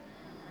you.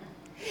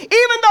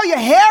 Even though your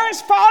hair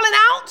is falling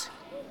out.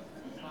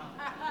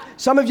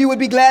 Some of you would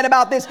be glad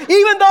about this.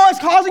 Even though it's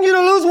causing you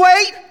to lose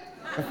weight.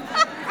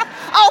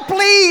 Oh,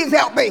 please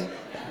help me.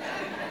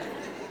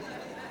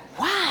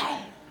 Why?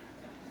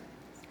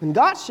 When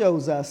God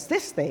shows us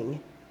this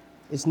thing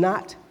is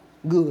not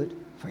good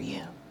for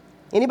you.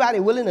 Anybody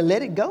willing to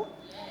let it go?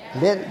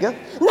 Yeah. Let it go?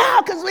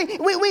 No, because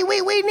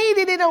we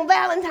needed it on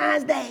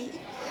Valentine's Day.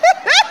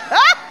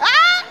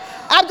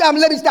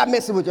 Let me stop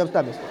messing with you.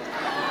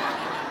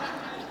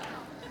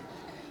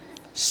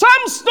 Some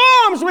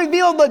storms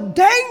reveal the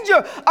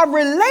danger of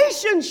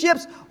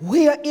relationships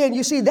we are in.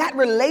 You see, that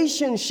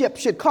relationship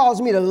should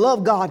cause me to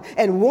love God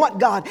and want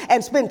God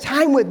and spend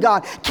time with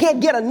God.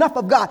 Can't get enough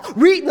of God.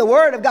 Reading the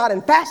Word of God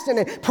and fasting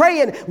and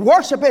praying,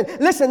 worshiping.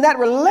 Listen, that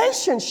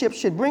relationship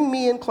should bring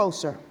me in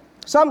closer.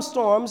 Some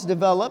storms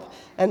develop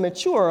and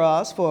mature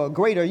us for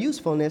greater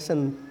usefulness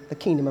in the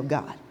kingdom of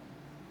God.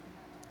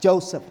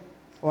 Joseph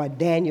or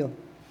Daniel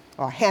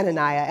or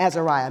Hananiah,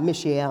 Azariah,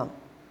 Mishael.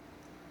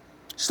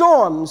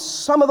 Storms,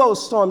 some of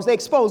those storms, they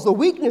expose the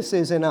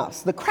weaknesses in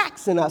us, the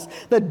cracks in us,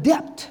 the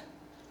depth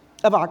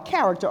of our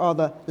character or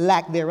the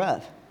lack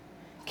thereof.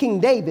 King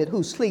David,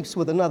 who sleeps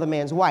with another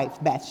man's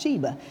wife,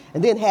 Bathsheba,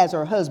 and then has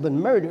her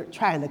husband murdered,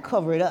 trying to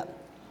cover it up.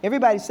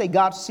 Everybody say,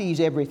 God sees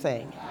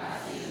everything.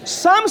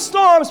 Some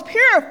storms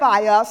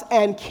purify us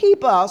and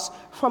keep us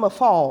from a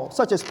fall,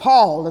 such as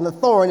Paul and the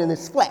thorn in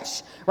his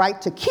flesh, right?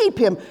 To keep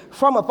him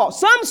from a fall.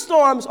 Some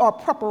storms are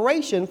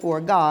preparation for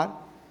a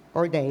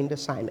God-ordained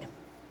assignment.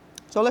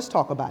 So let's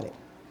talk about it.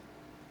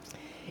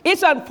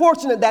 It's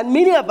unfortunate that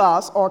many of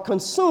us are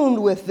consumed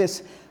with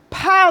this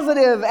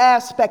positive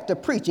aspect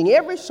of preaching.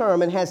 Every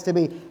sermon has to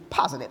be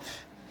positive.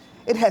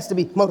 It has to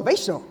be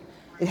motivational.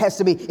 It has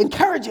to be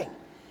encouraging.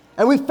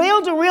 And we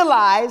fail to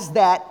realize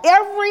that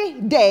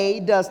every day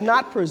does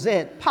not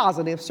present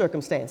positive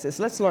circumstances.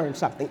 Let's learn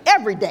something.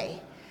 Every day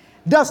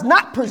does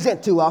not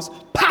present to us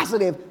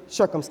positive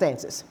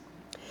circumstances.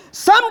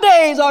 Some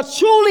days are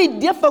truly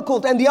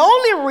difficult, and the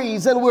only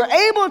reason we're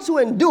able to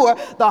endure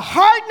the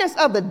hardness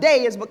of the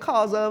day is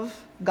because of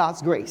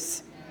God's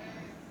grace.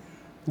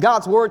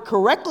 God's word,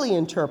 correctly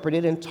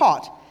interpreted and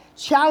taught,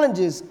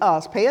 challenges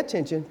us, pay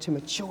attention, to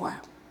mature.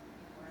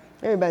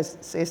 Everybody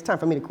say, it's time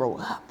for me to grow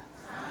up.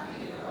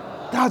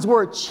 God's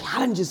word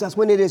challenges us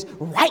when it is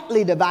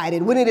rightly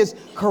divided, when it is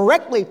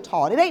correctly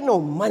taught. It ain't no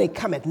money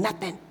cometh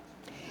nothing.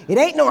 It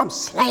ain't no I'm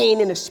slain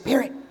in the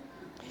spirit.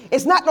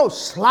 It's not no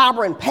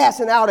slobbering,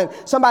 passing out, and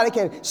somebody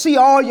can see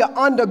all your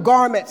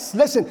undergarments.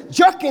 Listen,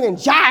 jerking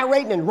and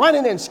gyrating and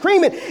running and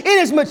screaming. It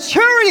is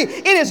maturity.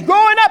 It is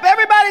growing up.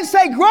 Everybody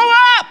say, grow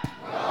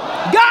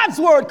up. God's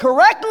word,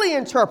 correctly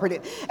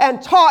interpreted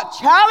and taught,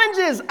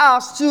 challenges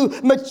us to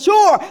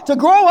mature, to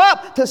grow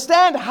up, to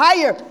stand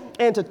higher,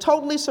 and to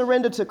totally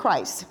surrender to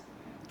Christ,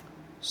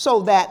 so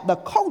that the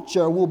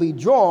culture will be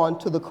drawn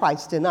to the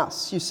Christ in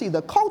us. You see,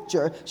 the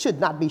culture should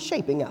not be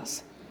shaping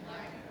us.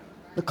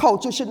 The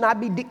culture should not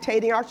be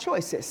dictating our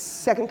choices.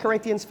 2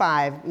 Corinthians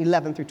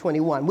 5:11 through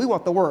 21. We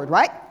want the word,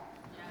 right?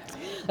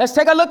 Let's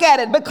take a look at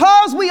it.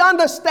 Because we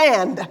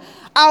understand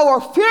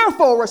our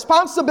fearful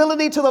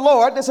responsibility to the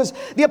Lord. This is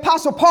the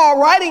Apostle Paul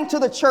writing to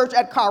the church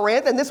at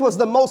Corinth, and this was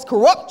the most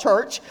corrupt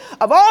church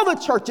of all the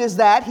churches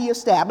that he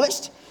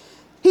established.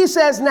 He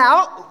says,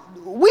 now,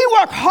 we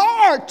work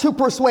hard to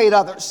persuade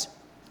others.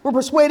 We're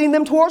persuading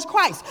them towards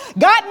Christ.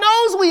 God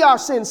knows we are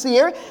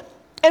sincere,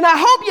 and I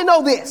hope you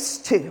know this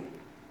too.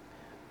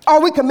 Are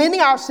we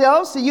commending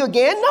ourselves to you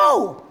again?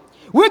 No.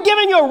 We're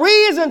giving you a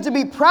reason to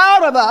be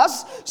proud of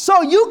us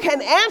so you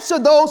can answer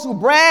those who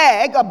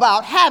brag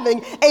about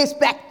having a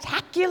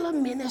spectacular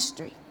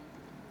ministry.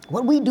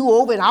 What we do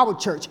over in our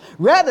church,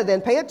 rather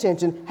than, pay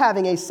attention,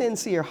 having a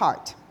sincere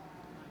heart.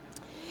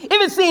 If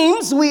it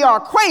seems we are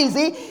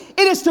crazy, it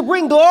is to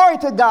bring glory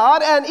to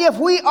God. And if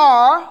we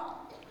are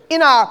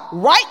in our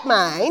right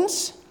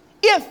minds,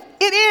 if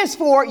it is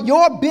for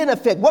your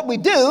benefit, what we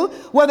do,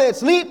 whether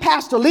it's lead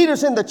pastor,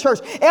 leaders in the church,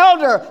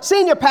 elder,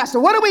 senior pastor,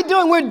 what are we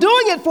doing? We're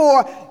doing it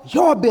for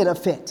your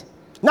benefit.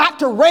 Not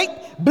to rape,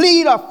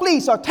 bleed, or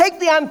fleece, or take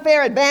the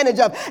unfair advantage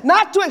of,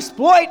 not to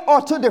exploit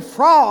or to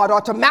defraud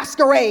or to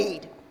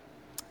masquerade,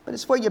 but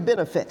it's for your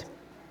benefit.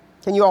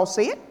 Can you all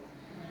see it?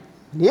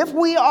 If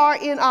we are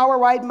in our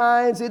right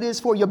minds, it is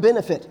for your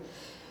benefit.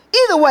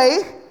 Either way,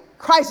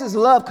 Christ's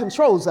love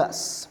controls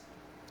us.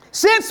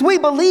 Since we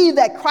believe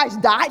that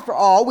Christ died for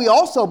all, we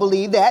also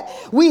believe that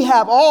we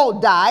have all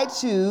died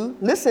to,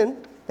 listen,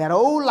 that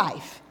old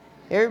life.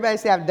 Everybody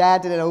say, I've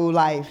died to that old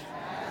life.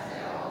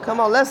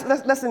 Come on,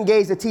 let's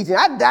engage the teaching.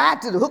 I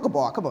died to the hooker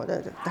bar. Come on.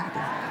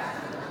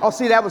 Oh,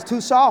 see, that was too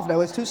soft. That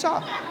was too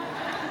soft.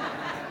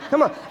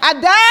 Come on. I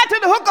died to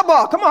the hooker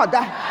bar. Come on.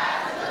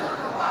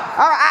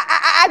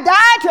 I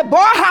died to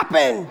bar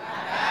hopping.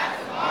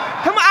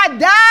 Come on. I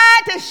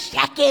died to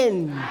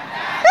shacking.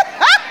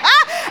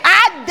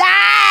 I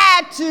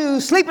died to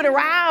sleeping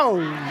around.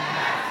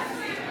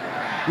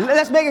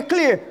 Let's make it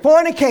clear.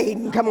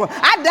 Fornicating. Come on.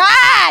 I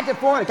died to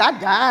fornicate. I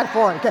died to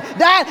fornicate.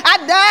 I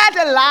died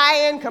to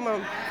lying. Come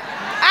on.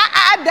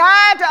 I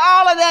died to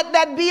all of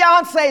that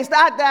Beyonce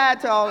stuff. I died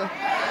to all of it.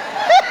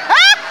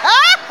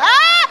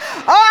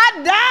 Oh, I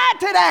died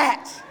to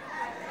that.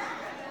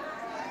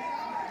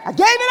 I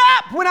gave it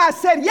up when I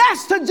said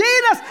yes to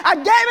Jesus. I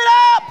gave it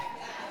up.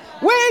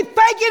 We ain't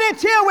faking it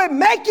till we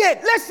make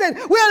it. Listen,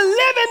 we're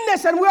living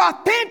this and we're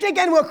authentic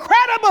and we're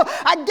credible.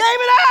 I gave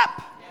it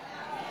up.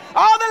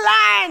 All the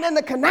lying and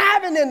the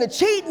conniving and the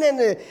cheating and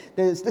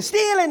the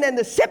stealing and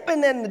the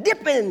sipping and the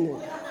dipping.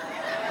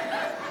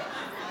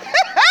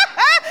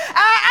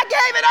 I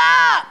gave it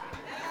up.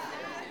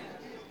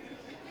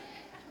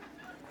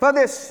 for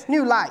this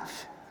new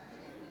life.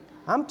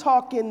 I'm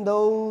talking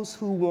those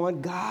who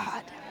want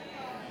God.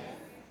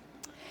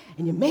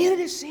 And you made a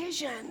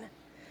decision.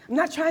 I'm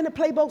not trying to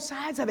play both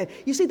sides of it.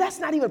 You see, that's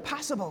not even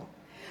possible.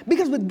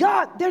 Because with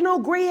God, there are no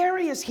gray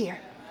areas here.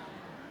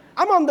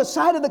 I'm on the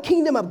side of the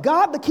kingdom of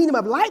God, the kingdom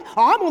of light,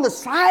 or I'm on the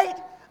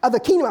side of the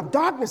kingdom of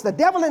darkness, the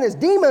devil and his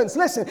demons.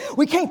 Listen,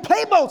 we can't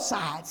play both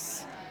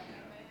sides.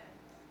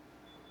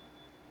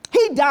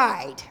 He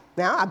died.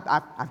 Now,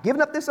 I've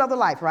given up this other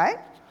life, right?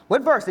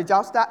 What verse did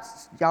y'all stop?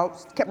 Y'all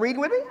kept reading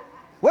with me?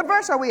 What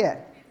verse are we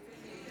at?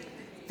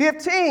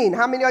 15.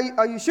 How many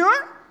are you sure?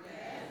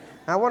 Yes.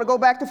 I want to go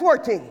back to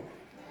 14.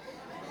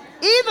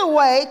 Either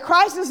way,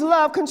 Christ's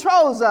love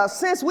controls us.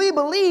 Since we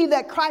believe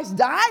that Christ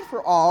died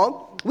for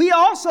all, we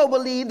also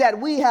believe that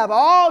we have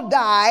all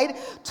died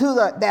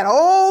to that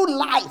old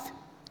life.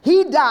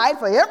 He died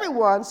for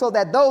everyone so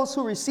that those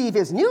who receive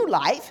his new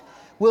life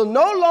will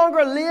no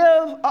longer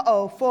live,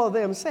 for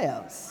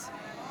themselves.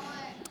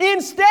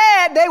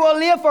 Instead, they will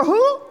live for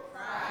who?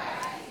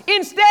 Christ.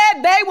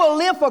 Instead, they will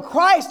live for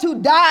Christ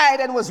who died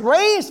and was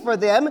raised for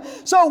them.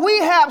 So we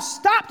have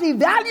stopped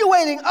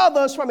evaluating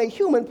others from a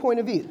human point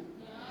of view.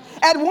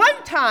 At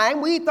one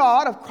time, we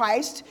thought of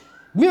Christ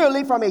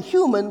merely from a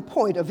human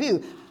point of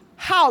view.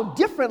 How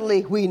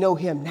differently we know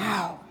him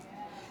now.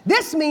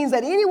 This means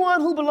that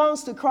anyone who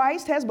belongs to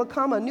Christ has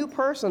become a new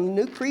person, a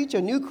new creature,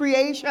 new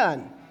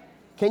creation.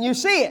 Can you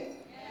see it?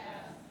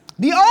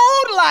 The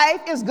old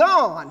life is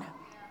gone.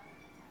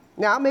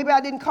 Now, maybe I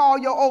didn't call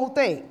your old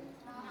thing.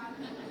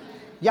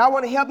 Y'all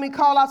want to help me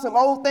call out some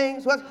old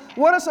things?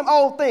 What are some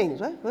old things?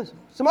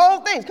 Some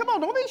old things. Come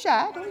on, don't be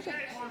shy. Don't be shy.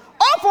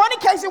 Oh,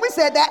 fornication, we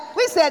said that.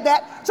 We said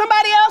that.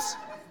 Somebody else?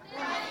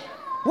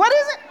 What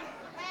is it?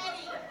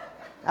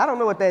 I don't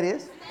know what that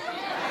is.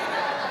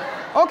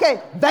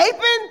 Okay,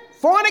 vaping,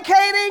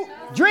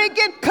 fornicating,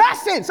 drinking,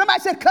 cussing. Somebody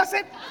said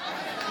cussing.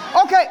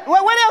 Okay,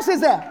 well, what else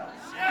is there?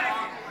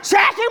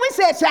 Shacking, we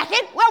said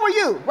shacking. Where were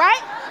you,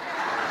 right?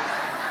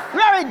 We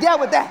already dealt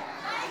with that.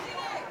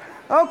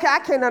 Okay, I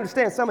can't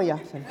understand some of y'all.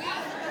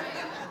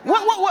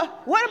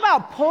 What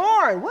about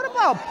porn? What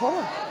about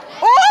porn?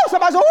 Oh,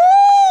 somebody said,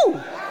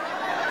 ooh!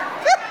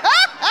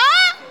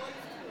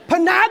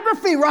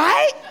 Pornography,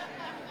 right?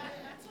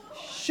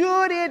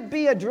 Should it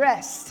be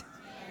addressed?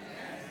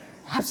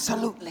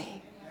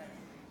 Absolutely.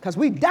 Because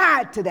we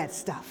died to that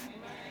stuff.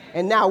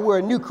 And now we're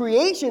a new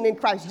creation in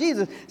Christ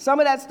Jesus. Some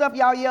of that stuff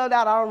y'all yelled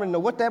out, I don't even know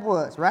what that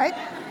was, right?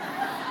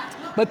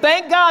 But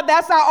thank God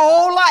that's our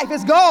old life.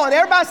 It's gone.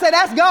 Everybody say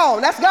that's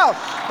gone. That's gone.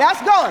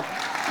 That's gone.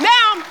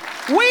 Now,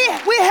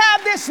 we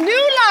have this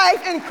new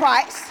life in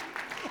Christ.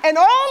 And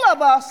all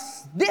of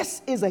us,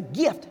 this is a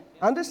gift.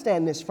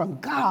 Understand this, from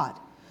God,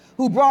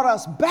 who brought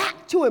us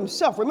back to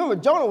himself. Remember,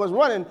 Jonah was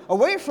running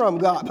away from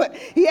God, but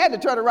he had to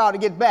turn around to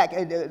get back,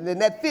 and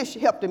that fish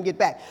helped him get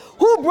back.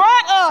 Who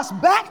brought us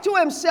back to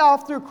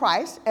himself through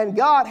Christ, and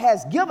God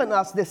has given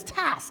us this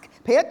task.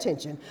 Pay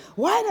attention.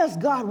 Why does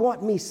God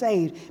want me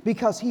saved?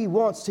 Because he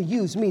wants to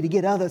use me to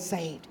get others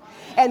saved.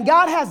 And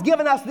God has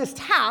given us this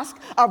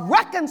task of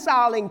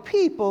reconciling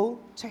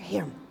people to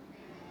him,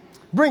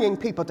 bringing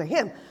people to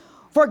him.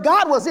 For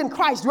God was in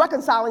Christ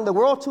reconciling the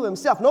world to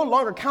himself, no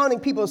longer counting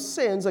people's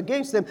sins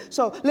against them.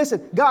 So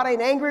listen, God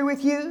ain't angry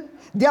with you.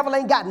 Devil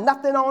ain't got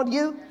nothing on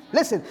you.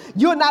 Listen,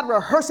 you're not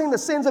rehearsing the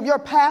sins of your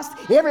past.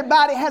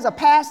 Everybody has a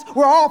past.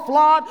 We're all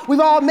flawed.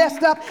 We've all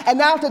messed up. And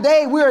now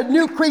today we're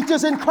new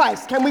creatures in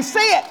Christ. Can we see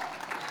it?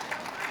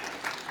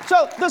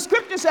 So the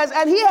scripture says,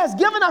 and he has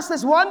given us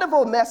this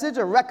wonderful message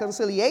of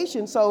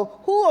reconciliation.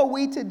 So who are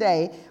we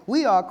today?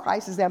 We are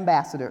Christ's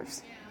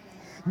ambassadors.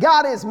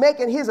 God is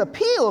making his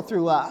appeal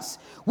through us.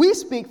 We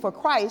speak for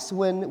Christ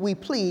when we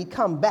plead,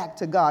 come back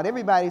to God.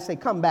 Everybody say,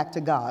 come back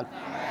to God.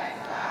 Come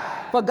back to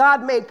God. For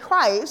God made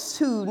Christ,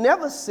 who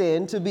never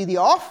sinned, to be the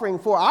offering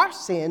for our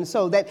sins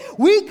so that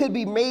we could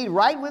be made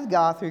right with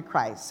God through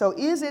Christ. So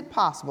is it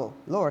possible,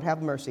 Lord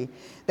have mercy,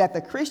 that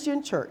the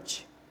Christian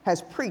church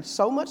has preached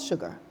so much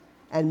sugar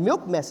and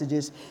milk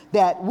messages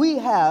that we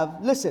have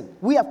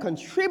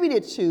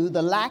contributed to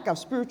the lack of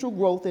spiritual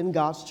growth in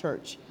God's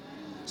church?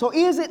 So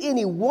is it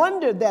any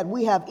wonder that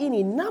we have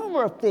any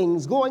number of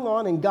things going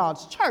on in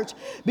God's church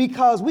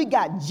because we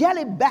got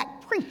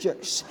jelly-back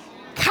preachers,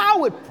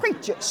 coward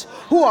preachers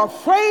who are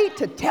afraid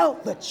to tell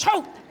the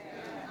truth?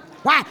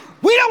 Why?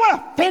 We don't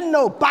want to offend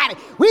nobody.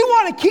 We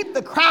want to keep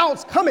the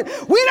crowds coming.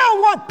 We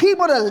don't want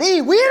people to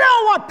leave. We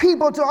don't want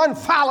people to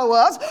unfollow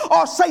us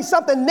or say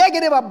something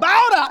negative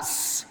about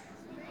us.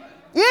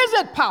 Is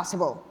it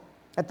possible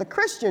that the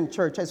Christian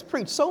church has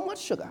preached so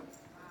much sugar,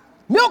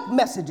 milk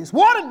messages,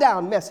 watered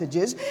down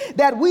messages,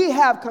 that we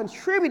have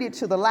contributed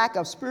to the lack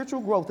of spiritual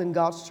growth in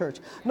God's church?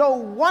 No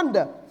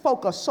wonder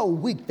folk are so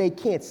weak they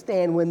can't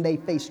stand when they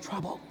face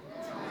trouble.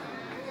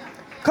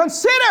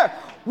 Consider,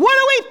 what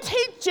are we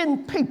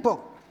teaching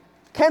people?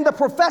 Can the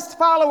professed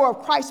follower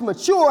of Christ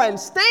mature and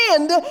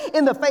stand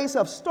in the face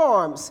of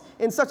storms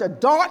in such a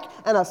dark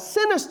and a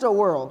sinister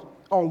world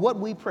on what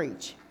we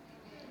preach?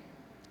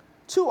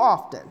 Too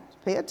often,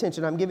 Pay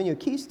attention, I'm giving you a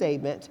key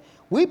statement.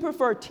 We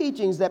prefer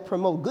teachings that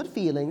promote good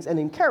feelings and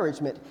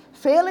encouragement,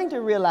 failing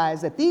to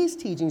realize that these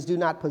teachings do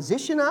not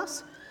position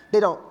us, they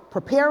don't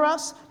prepare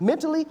us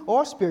mentally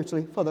or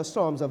spiritually for the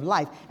storms of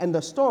life, and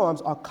the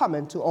storms are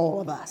coming to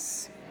all of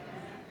us.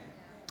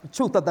 The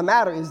truth of the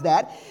matter is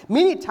that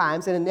many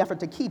times, in an effort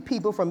to keep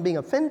people from being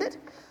offended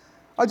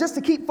or just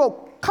to keep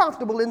folk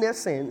comfortable in their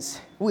sins,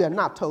 we are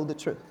not told the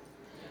truth.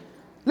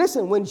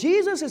 Listen, when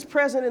Jesus is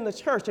present in the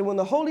church and when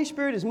the Holy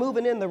Spirit is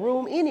moving in the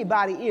room,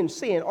 anybody in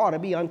sin ought to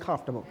be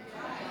uncomfortable.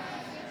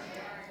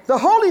 The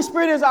Holy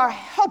Spirit is our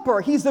helper.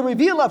 He's the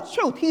revealer of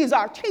truth. He is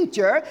our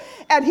teacher,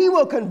 and he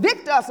will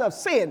convict us of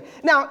sin.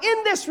 Now,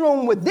 in this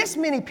room with this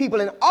many people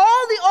in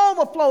all the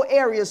overflow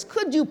areas,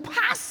 could you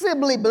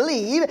possibly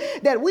believe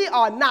that we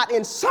are not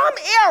in some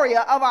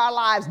area of our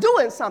lives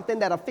doing something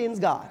that offends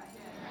God?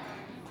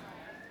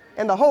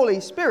 And the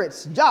Holy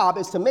Spirit's job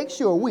is to make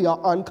sure we are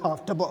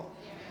uncomfortable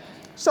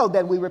so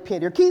that we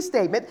repent. Your key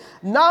statement: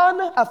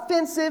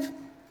 non-offensive,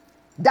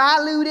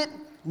 diluted,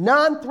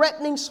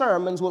 non-threatening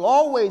sermons will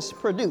always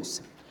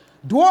produce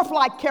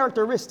dwarf-like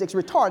characteristics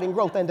retarding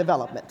growth and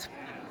development.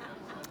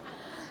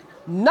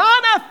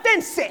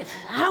 Non-offensive.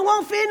 I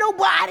won't offend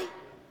nobody.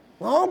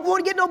 I don't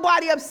want to get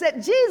nobody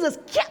upset. Jesus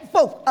kept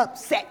folk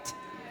upset.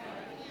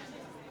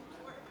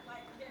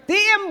 The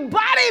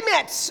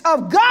embodiments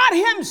of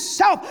God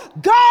himself,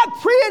 God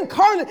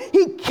pre-incarnate,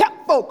 he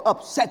kept folk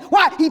upset.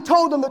 Why? He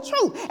told them the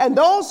truth. And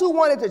those who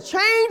wanted to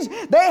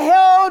change, they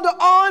held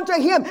on to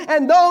him.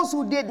 And those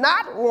who did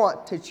not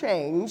want to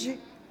change,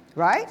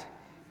 right?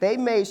 They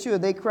made sure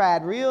they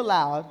cried real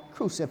loud,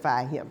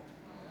 crucify him.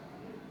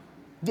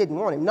 Didn't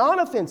want him.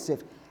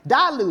 Non-offensive,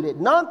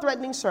 diluted,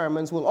 non-threatening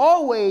sermons will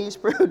always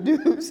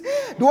produce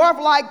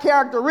dwarf-like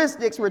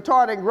characteristics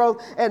retarding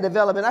growth and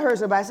development. I heard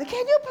somebody say,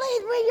 "Can you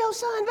please bring your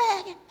son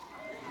back?"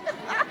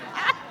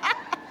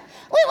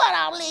 We want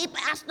our lead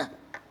pastor.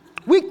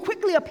 We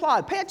quickly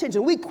applaud. Pay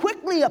attention. We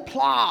quickly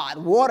applaud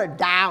watered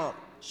down,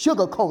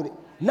 sugar-coated,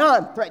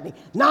 non-threatening,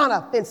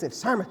 non-offensive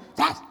sermons.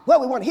 That's what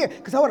we want to hear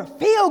because I want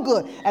to feel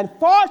good. And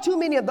far too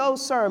many of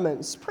those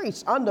sermons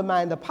preached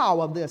undermine the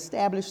power of the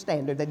established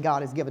standard that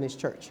God has given his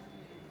church.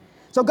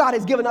 So God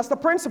has given us the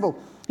principle.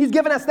 He's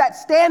given us that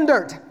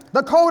standard,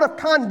 the code of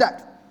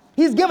conduct.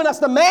 He's given us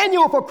the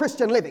manual for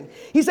Christian living.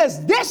 He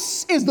says,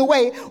 this is the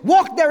way,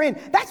 walk therein.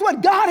 That's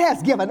what God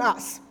has given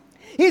us.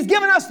 He's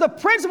given us the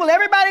principle.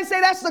 Everybody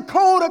say that's the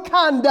code of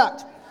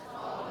conduct.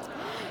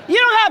 You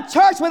don't have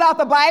church without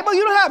the Bible.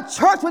 You don't have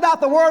church without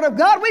the Word of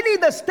God. We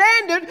need the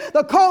standard,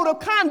 the code of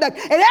conduct.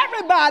 And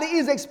everybody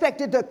is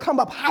expected to come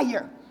up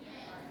higher.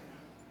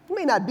 You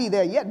may not be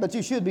there yet, but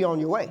you should be on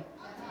your way.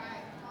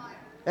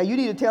 Now, you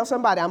need to tell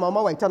somebody, I'm on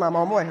my way. Tell them I'm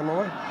on my way. I'm on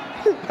my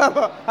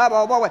way. I'm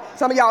on my way.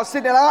 Some of y'all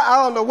sitting there,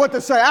 I don't know what to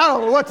say. I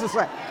don't know what to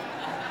say.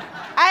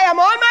 I am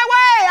on my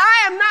way.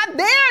 I am not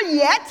there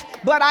yet,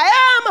 but I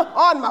am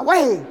on my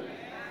way.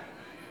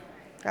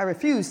 I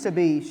refuse to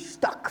be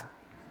stuck.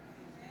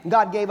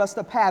 God gave us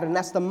the pattern.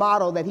 That's the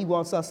model that he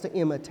wants us to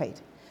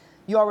imitate.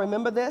 You all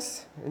remember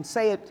this? And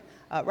say it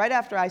right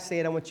after I say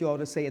it. I want you all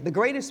to say it. The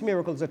greatest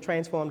miracle is a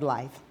transformed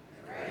life.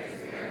 The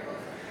greatest miracle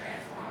is a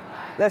transformed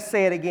life. Let's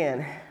say it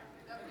again.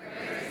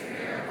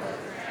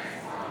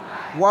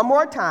 One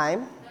more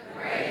time.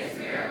 The greatest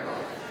miracle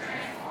is a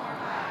transformed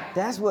life.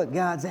 That's what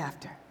God's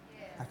after.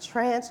 A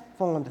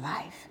transformed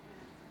life.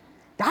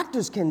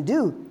 Doctors can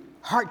do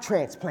heart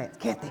transplants,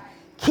 can't they?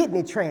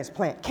 Kidney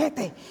transplant, can't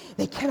they?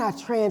 They cannot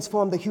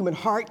transform the human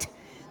heart.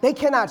 They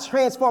cannot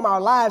transform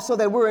our lives so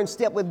that we're in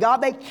step with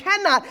God. They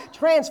cannot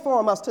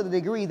transform us to the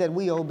degree that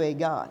we obey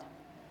God.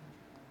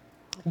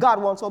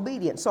 God wants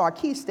obedience. So our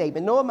key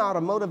statement: no amount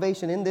of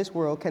motivation in this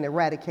world can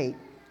eradicate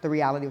the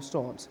reality of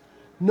storms.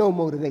 No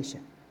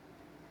motivation.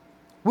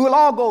 We will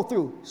all go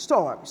through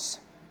storms.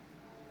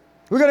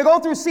 We're going to go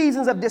through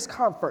seasons of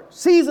discomfort,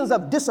 seasons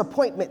of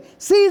disappointment,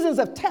 seasons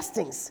of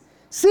testings,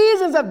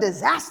 seasons of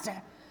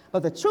disaster.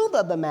 But the truth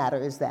of the matter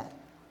is that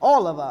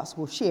all of us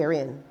will share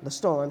in the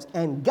storms,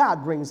 and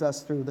God brings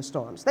us through the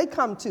storms. They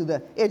come to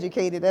the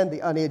educated and the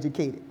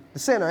uneducated, the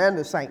sinner and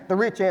the saint, the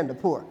rich and the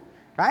poor,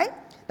 right?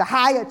 The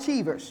high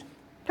achievers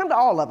come to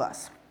all of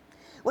us.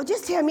 Well,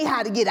 just tell me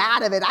how to get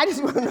out of it. I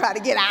just want to know how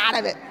to get out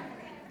of it.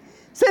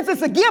 Since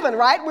it's a given,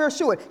 right? We're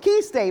assured.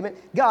 Key statement: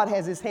 God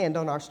has his hand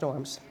on our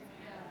storms.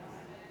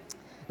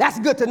 That's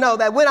good to know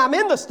that when I'm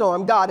in the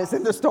storm, God is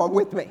in the storm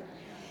with me.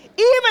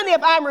 Even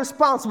if I'm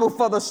responsible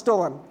for the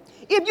storm.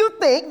 If you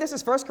think, this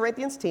is 1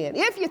 Corinthians 10,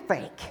 if you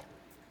think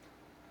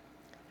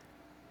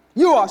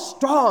you are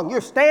strong,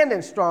 you're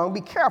standing strong, be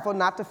careful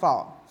not to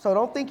fall. So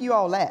don't think you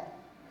all that.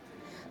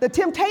 The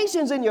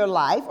temptations in your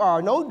life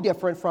are no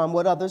different from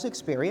what others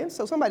experience.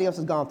 So somebody else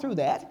has gone through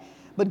that.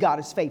 But God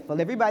is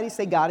faithful. Everybody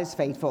say God is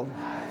faithful.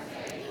 God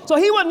is faithful. So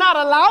he will not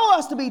allow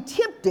us to be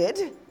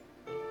tempted.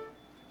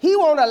 He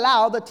won't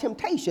allow the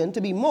temptation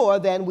to be more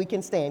than we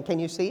can stand. Can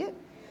you see it?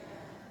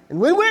 And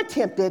when we're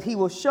tempted, he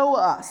will show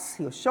us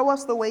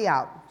the way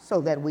out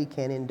so that we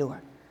can endure.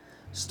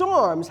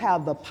 Storms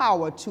have the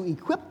power to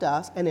equip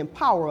us and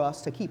empower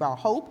us to keep our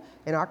hope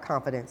and our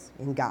confidence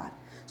in God.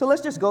 So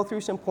let's just go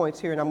through some points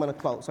here, and I'm going to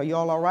close. Are you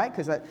all right?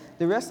 Because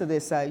the rest of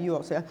this, you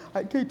all say,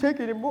 I can't take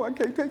it anymore. I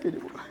can't take it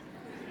anymore.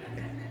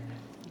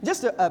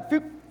 Just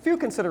a few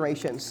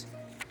considerations.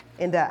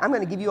 And I'm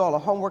going to give you all a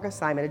homework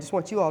assignment. I just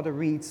want you all to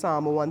read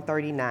Psalm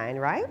 139,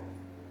 right?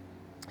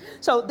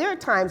 So there are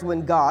times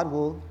when God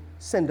will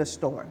send a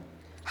storm.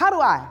 How do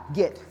I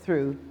get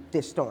through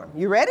this storm?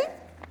 You ready?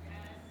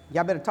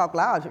 Y'all better talk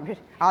loud.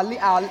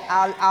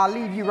 I'll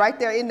leave you right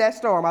there in that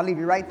storm. I'll leave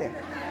you right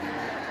there.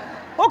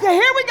 Okay,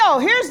 here we go.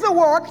 Here's the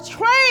work.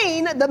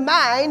 Train the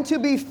mind to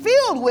be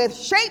filled with,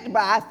 shaped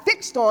by,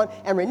 fixed on,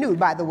 and renewed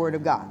by the Word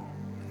of God.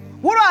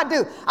 What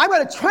do? I'm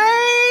going to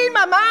train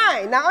my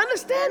mind. Now,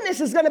 understand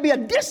this is going to be a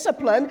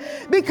discipline,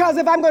 because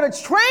if I'm going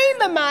to train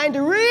the mind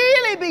to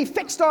really be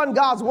fixed on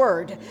God's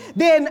Word,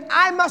 then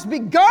I must be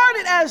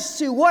guarded as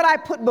to what I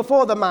put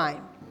before the mind.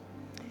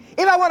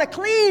 If I want a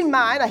clean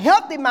mind, a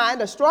healthy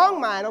mind, a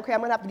strong mind, okay, I'm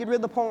going to have to get rid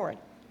of the porn.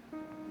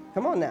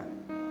 Come on now.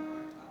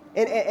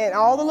 And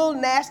all the little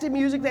nasty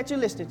music that you're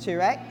listening to,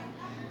 right?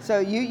 So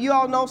you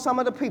all know some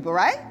of the people,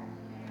 right?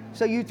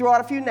 So you throw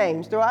out a few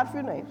names.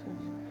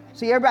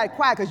 See, everybody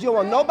quiet because you don't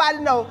want nobody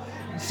to know.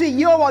 See,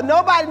 you don't want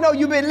nobody to know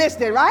you've been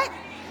listening, right?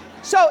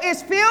 So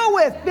it's filled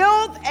with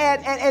filth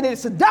and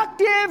it's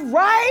seductive,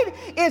 right?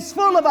 It's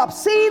full of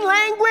obscene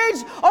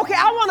language. Okay,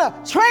 I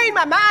want to train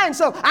my mind,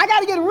 so I got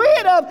to get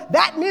rid of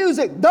that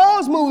music,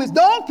 those movies.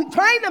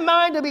 Train the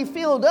mind to be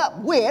filled up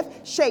with,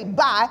 shaped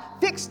by,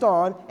 fixed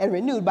on, and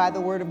renewed by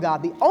the Word of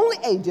God. The only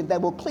agent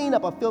that will clean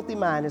up a filthy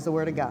mind is the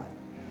Word of God.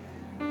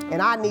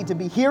 And I need to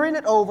be hearing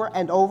it over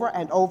and over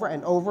and over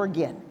and over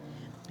again.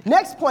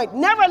 Next point,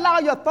 never allow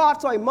your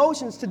thoughts or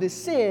emotions to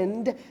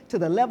descend to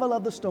the level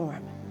of the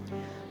storm.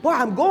 Boy,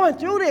 I'm going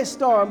through this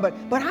storm, but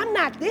I'm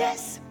not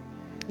this.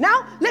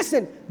 Now,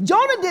 listen,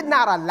 Jonah did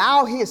not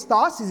allow his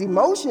thoughts, his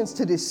emotions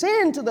to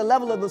descend to the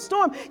level of the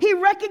storm. He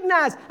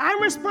recognized, I'm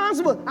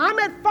responsible, I'm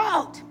at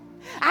fault.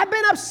 I've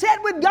been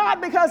upset with God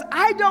because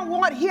I don't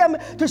want him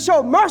to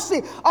show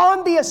mercy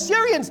on the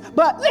Assyrians.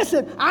 But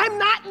listen, I'm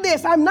not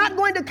this. I'm not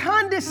going to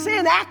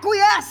condescend,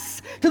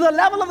 acquiesce to the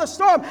level of the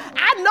storm.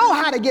 I know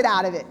how to get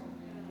out of it.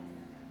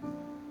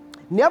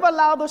 Never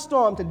allow the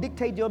storm to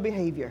dictate your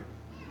behavior.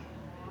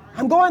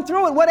 I'm going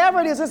through it,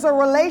 whatever it is. It's a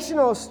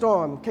relational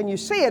storm. Can you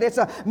see it? It's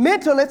a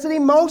mental, it's an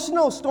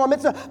emotional storm.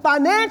 It's a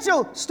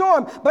financial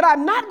storm. But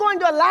I'm not going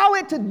to allow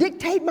it to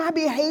dictate my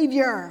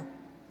behavior.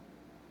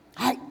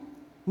 I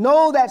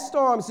know that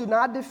storms do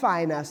not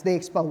define us. They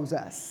expose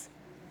us.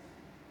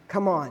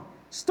 Come on.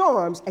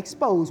 Storms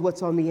expose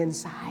what's on the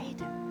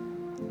inside.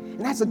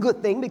 And that's a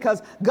good thing,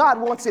 because God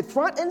wants it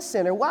front and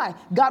center. Why?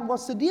 God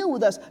wants to deal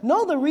with us.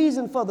 Know the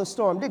reason for the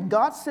storm. Did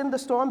God send the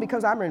storm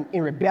because I'm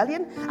in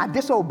rebellion? I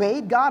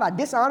disobeyed God. I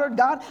dishonored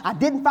God. I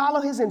didn't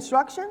follow his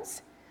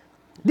instructions?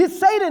 Did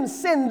Satan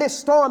send this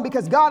storm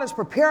because God is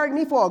preparing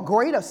me for a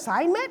great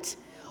assignment?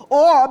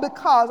 Or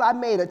because I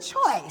made a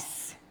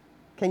choice?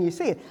 Can you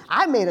see it?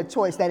 I made a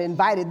choice that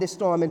invited this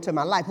storm into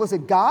my life. Was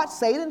it God,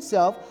 Satan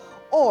himself,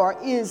 or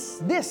is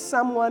this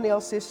someone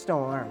else's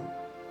storm?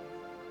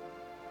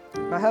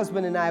 My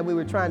husband and I, we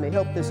were trying to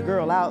help this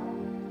girl out,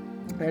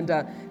 and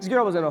this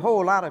girl was in a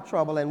whole lot of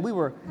trouble, and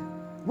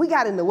we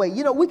got in the way.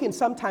 You know, we can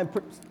sometimes,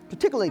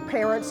 particularly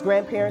parents,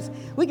 grandparents,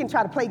 we can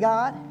try to play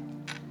God.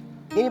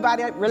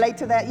 Anybody relate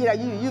to that? You know,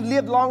 you've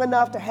lived long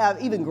enough to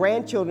have even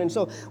grandchildren,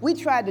 so we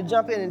tried to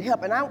jump in and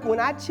help. And when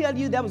I tell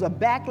you there was a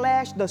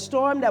backlash, the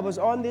storm that was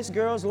on this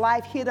girl's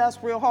life hit us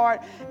real hard.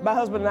 My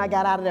husband and I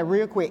got out of there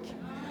real quick.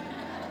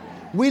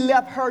 We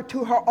left her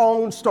to her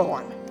own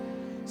storm.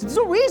 There's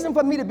a reason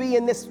for me to be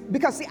in this,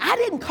 because see, I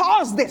didn't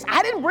cause this.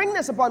 I didn't bring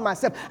this upon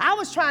myself. I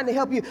was trying to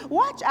help you.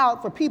 Watch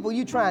out for people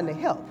you're trying to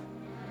help,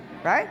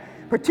 right?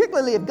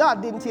 Particularly if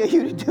God didn't tell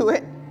you to do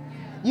it.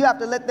 You have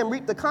to let them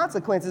reap the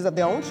consequences of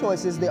their own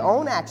choices, their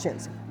own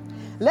actions.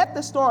 Let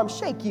the storm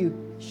shape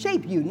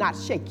you, not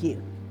shake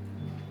you.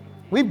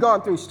 We've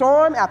gone through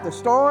storm after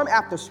storm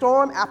after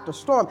storm after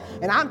storm,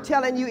 and I'm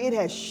telling you, it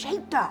has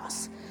shaped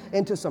us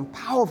into some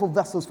powerful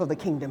vessels for the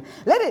kingdom.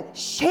 Let it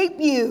shape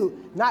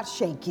you, not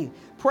shake you.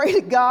 Pray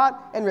to God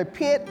and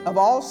repent of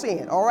all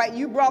sin. All right,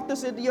 you brought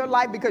this into your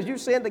life because you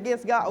sinned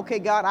against God. Okay,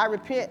 God, I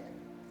repent.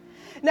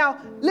 Now,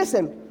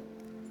 listen,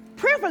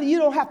 prayerfully, you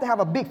don't have to have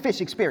a big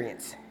fish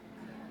experience.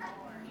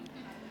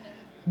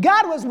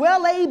 God was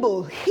well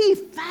able. He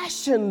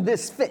fashioned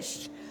this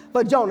fish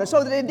for Jonah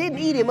so that it didn't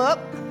eat him up.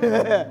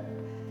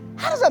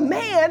 How does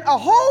a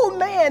whole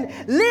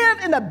man, live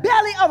in the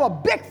belly of a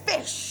big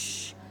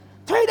fish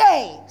 3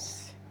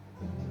 days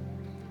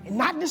and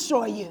not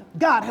destroy you?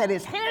 God had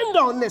his hand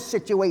on this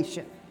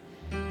situation.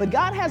 But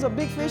God has a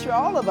big fish for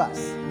all of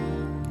us.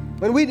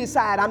 When we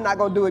decide, I'm not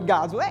going to do it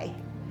God's way.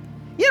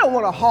 You don't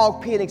want a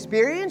hog pen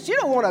experience. You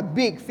don't want a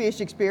big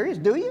fish experience,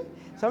 do you?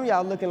 Some of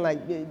y'all looking like,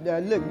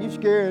 look, you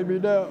scared me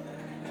now.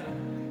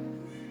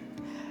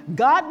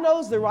 God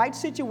knows the right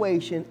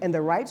situation and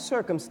the right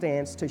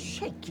circumstance to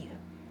shake you,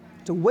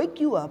 to wake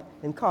you up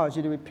and cause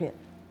you to repent.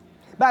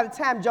 By the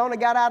time Jonah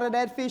got out of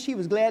that fish, he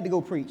was glad to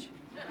go preach.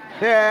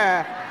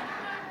 Yeah.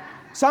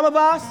 Some of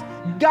us,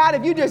 God,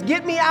 if you just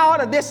get me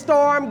out of this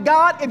storm,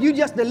 God, if you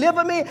just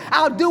deliver me,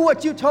 I'll do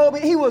what you told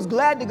me. He was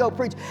glad to go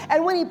preach.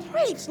 And when he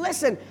preached,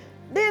 listen,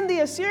 then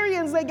the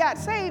Assyrians, they got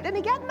saved and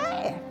he got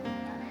mad.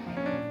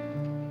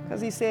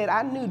 Because he said,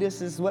 I knew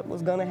this is what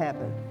was going to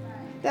happen.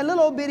 That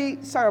little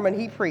bitty sermon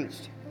he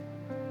preached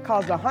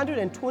caused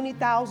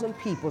 120,000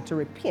 people to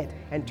repent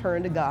and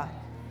turn to God.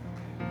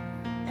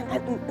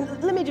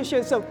 And let me just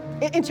share. So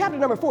in chapter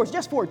number 4, it's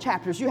just 4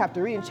 chapters you have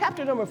to read. In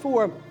chapter number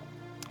 4,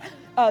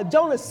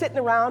 Jonah's sitting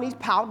around, he's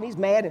pouting, he's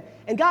mad,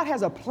 and God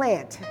has a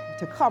plant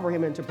to cover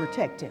him and to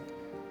protect him.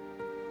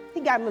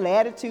 He got a little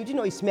attitude,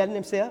 he's smelling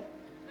himself.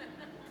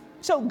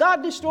 So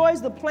God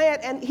destroys the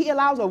plant, and he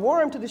allows a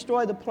worm to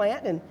destroy the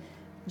plant, and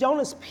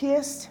Jonah's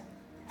pissed.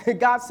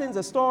 God sends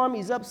a storm,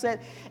 he's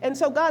upset. And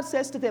so God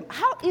says to them,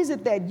 how is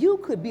it that you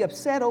could be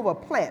upset over a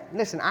plant?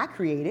 Listen, I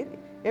created it.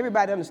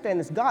 Everybody understand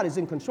this. God is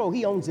in control.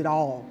 He owns it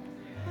all.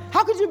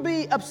 How could you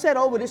be upset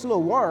over this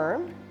little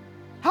worm?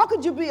 How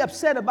could you be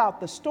upset about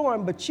the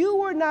storm, but you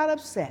were not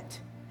upset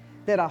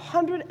that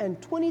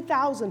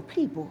 120,000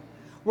 people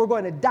were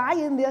going to die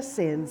in their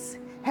sins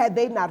had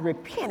they not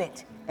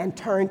repented and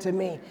turned to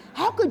me?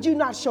 How could you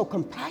not show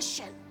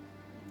compassion?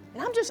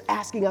 And I'm just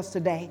asking us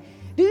today,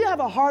 do you have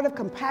a heart of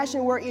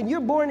compassion wherein you're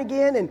born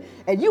again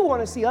and you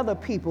want to see other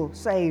people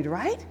saved,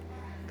 right?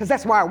 Because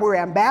that's why we're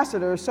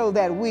ambassadors, so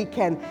that we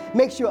can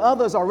make sure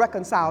others are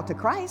reconciled to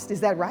Christ.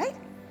 Is that right?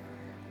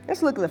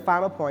 Let's look at the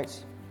final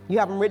points. You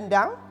have them written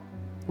down?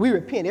 We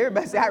repent.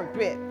 Everybody say, I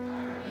repent.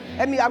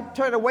 That means I'm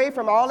turning away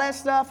from all that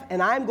stuff,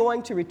 and I'm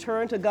going to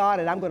return to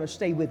God, and I'm going to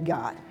stay with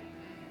God.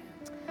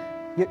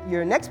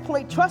 Your next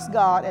point, trust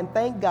God and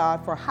thank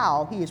God for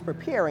how he is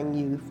preparing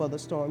you for the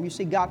storm. You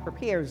see, God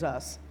prepares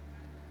us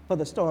for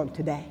the storm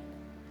today.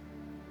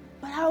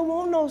 But I don't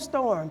want no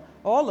storm.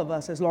 All of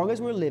us, as long as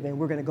we're living,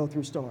 we're going to go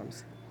through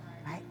storms,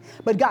 right?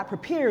 But God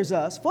prepares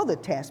us for the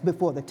test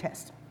before the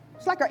test.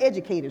 It's like our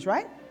educators,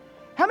 right?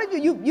 How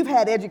many of you've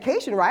had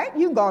education, right?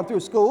 You've gone through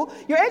school.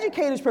 Your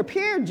educators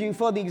prepared you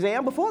for the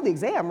exam before the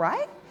exam,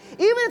 right?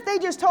 Even if they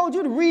just told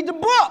you to read the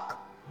book,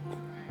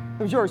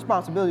 it was your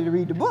responsibility to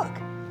read the book.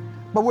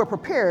 But we're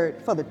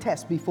prepared for the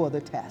test before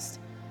the test.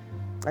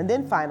 And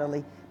then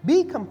finally,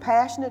 be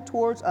compassionate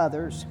towards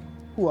others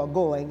who are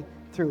going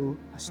through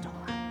a storm.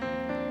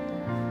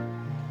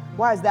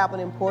 Why is that one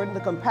important?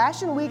 The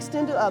compassion we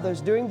extend to others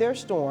during their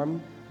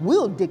storm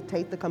will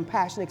dictate the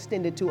compassion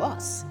extended to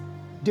us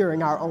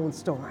during our own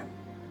storm.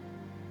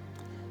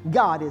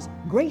 God is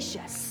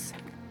gracious.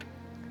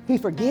 He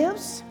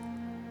forgives.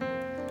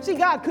 See,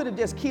 God could have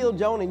just killed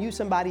Jonah and used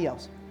somebody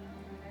else,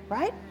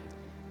 right?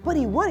 But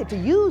he wanted to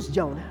use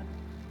Jonah.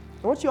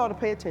 I want you all to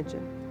pay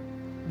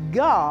attention.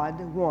 God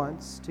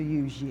wants to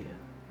use you.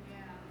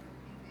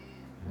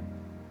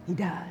 He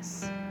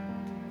does.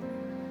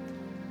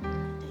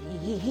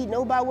 He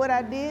know about what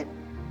I did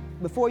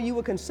before you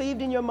were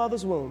conceived in your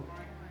mother's womb.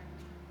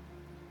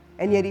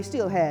 And yet he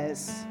still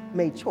has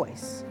made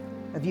choice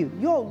of you.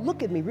 You all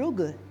look at me real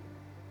good.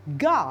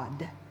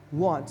 God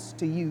wants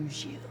to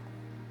use you.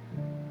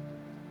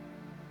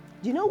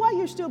 Do you know why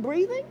you're still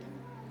breathing?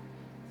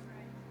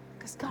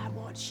 Because God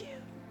wants you.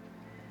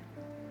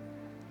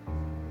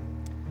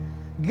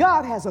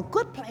 God has a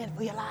good plan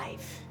for your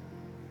life.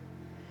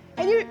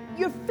 And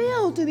you're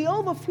filled to the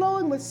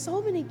overflowing with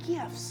so many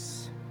gifts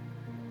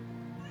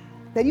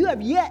that you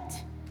have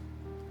yet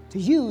to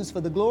use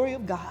for the glory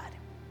of God.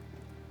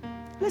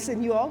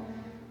 Listen, you all,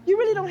 you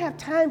really don't have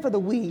time for the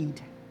weed.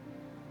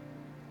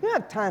 You don't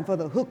have time for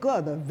the hookah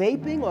or the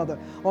vaping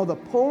or the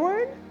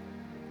porn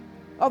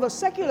or the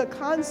secular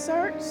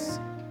concerts.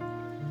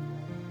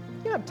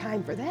 You don't have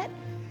time for that.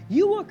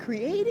 You were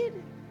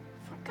created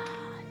for God.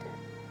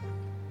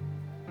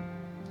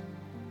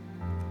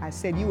 I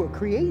said you were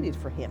created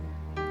for him.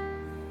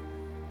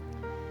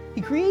 He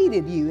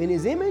created you in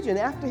his image and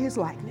after his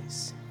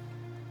likeness.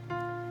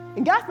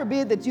 And God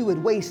forbid that you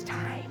would waste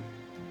time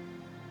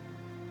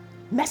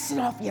messing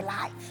off your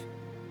life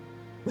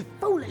with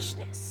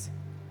foolishness.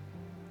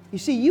 You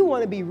see, you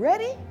want to be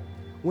ready.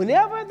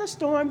 Whenever the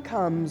storm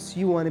comes,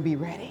 you want to be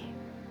ready.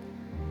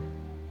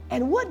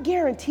 And what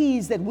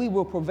guarantees that we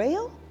will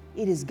prevail?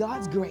 It is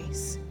God's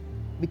grace,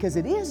 because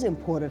it is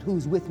important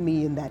who's with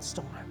me in that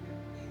storm.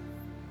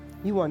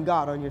 You want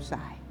God on your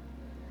side.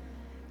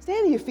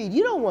 Stand on your feet.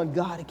 You don't want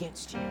God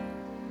against you.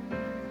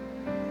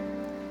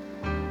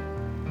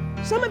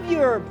 Some of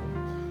you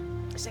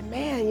say,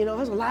 man,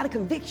 there's a lot of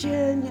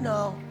conviction,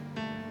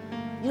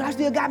 I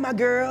still got my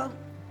girl.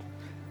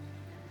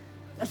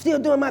 I'm still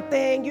doing my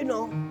thing,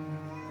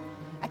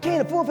 I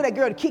can't afford for that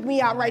girl to kick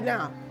me out right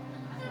now.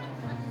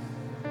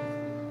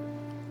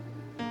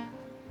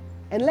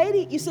 And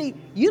lady, you see,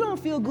 you don't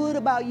feel good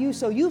about you,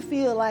 so you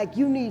feel like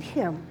you need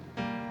him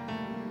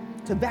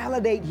to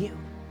validate you.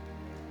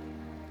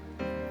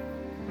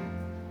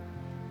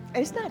 And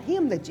it's not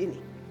him that you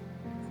need.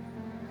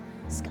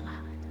 It's God.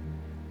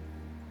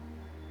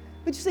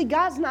 But you see,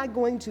 God's not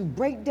going to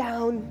break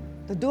down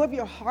the door of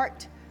your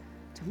heart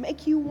to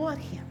make you want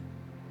him.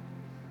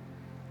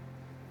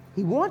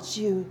 He wants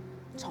you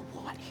to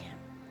want him.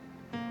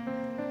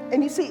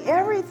 And you see,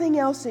 everything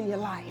else in your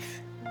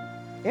life,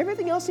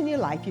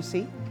 you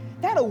see,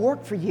 that'll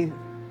work for you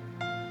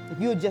if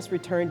you'll just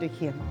return to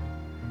Him.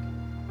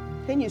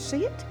 Can you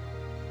see it?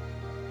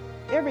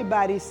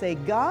 Everybody say,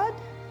 God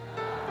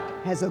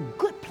has a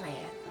good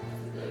plan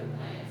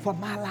for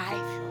my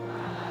life.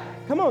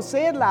 Come on,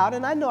 say it loud.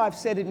 And I know I've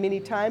said it many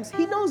times.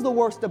 He knows the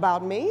worst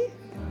about me,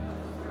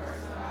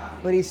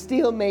 but He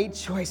still made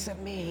choice of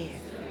me.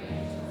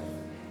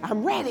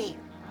 I'm ready,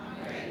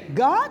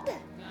 God,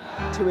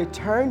 to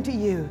return to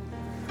you,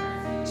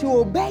 to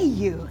obey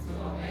you,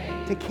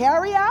 to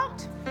carry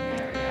out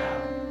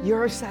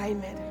your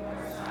assignment.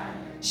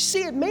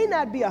 See, it may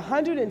not be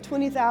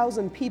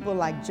 120,000 people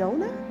like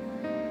Jonah.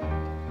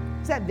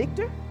 Is that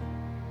Victor?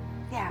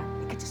 Yeah,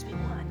 it could just be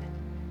one.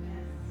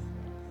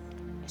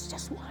 It's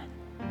just one.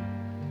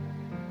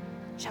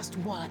 Just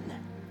one.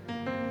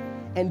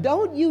 And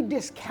don't you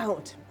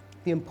discount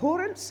the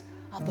importance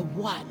of the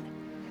one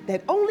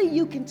that only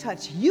you can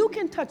touch. You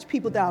can touch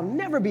people that I'll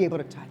never be able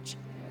to touch.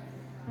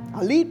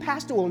 A lead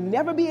pastor will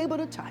never be able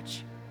to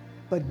touch,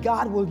 but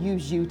God will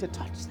use you to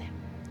touch them.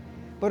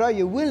 But are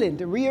you willing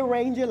to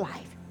rearrange your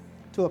life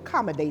to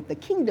accommodate the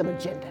kingdom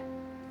agenda?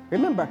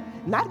 Remember,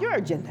 not your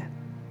agenda,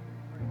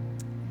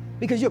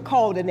 because you're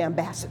called an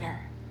ambassador.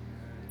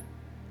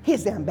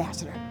 His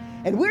ambassador.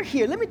 And we're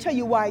here. Let me tell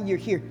you why you're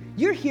here.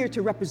 You're here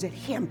to represent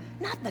Him,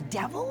 not the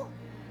devil.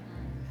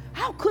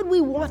 How could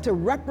we want to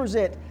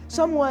represent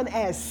someone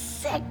as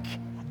sick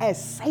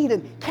as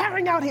Satan,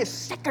 carrying out his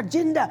sick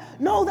agenda?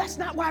 No, that's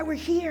not why we're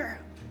here.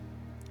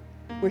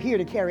 We're here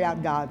to carry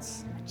out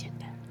God's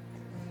agenda.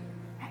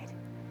 Right?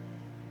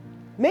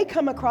 May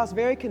come across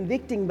very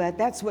convicting, but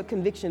that's what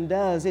conviction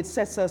does. It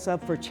sets us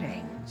up for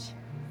change.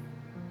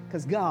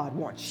 Because God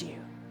wants you.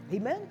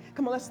 Amen?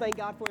 Come on, let's thank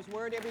God for His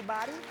word,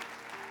 everybody.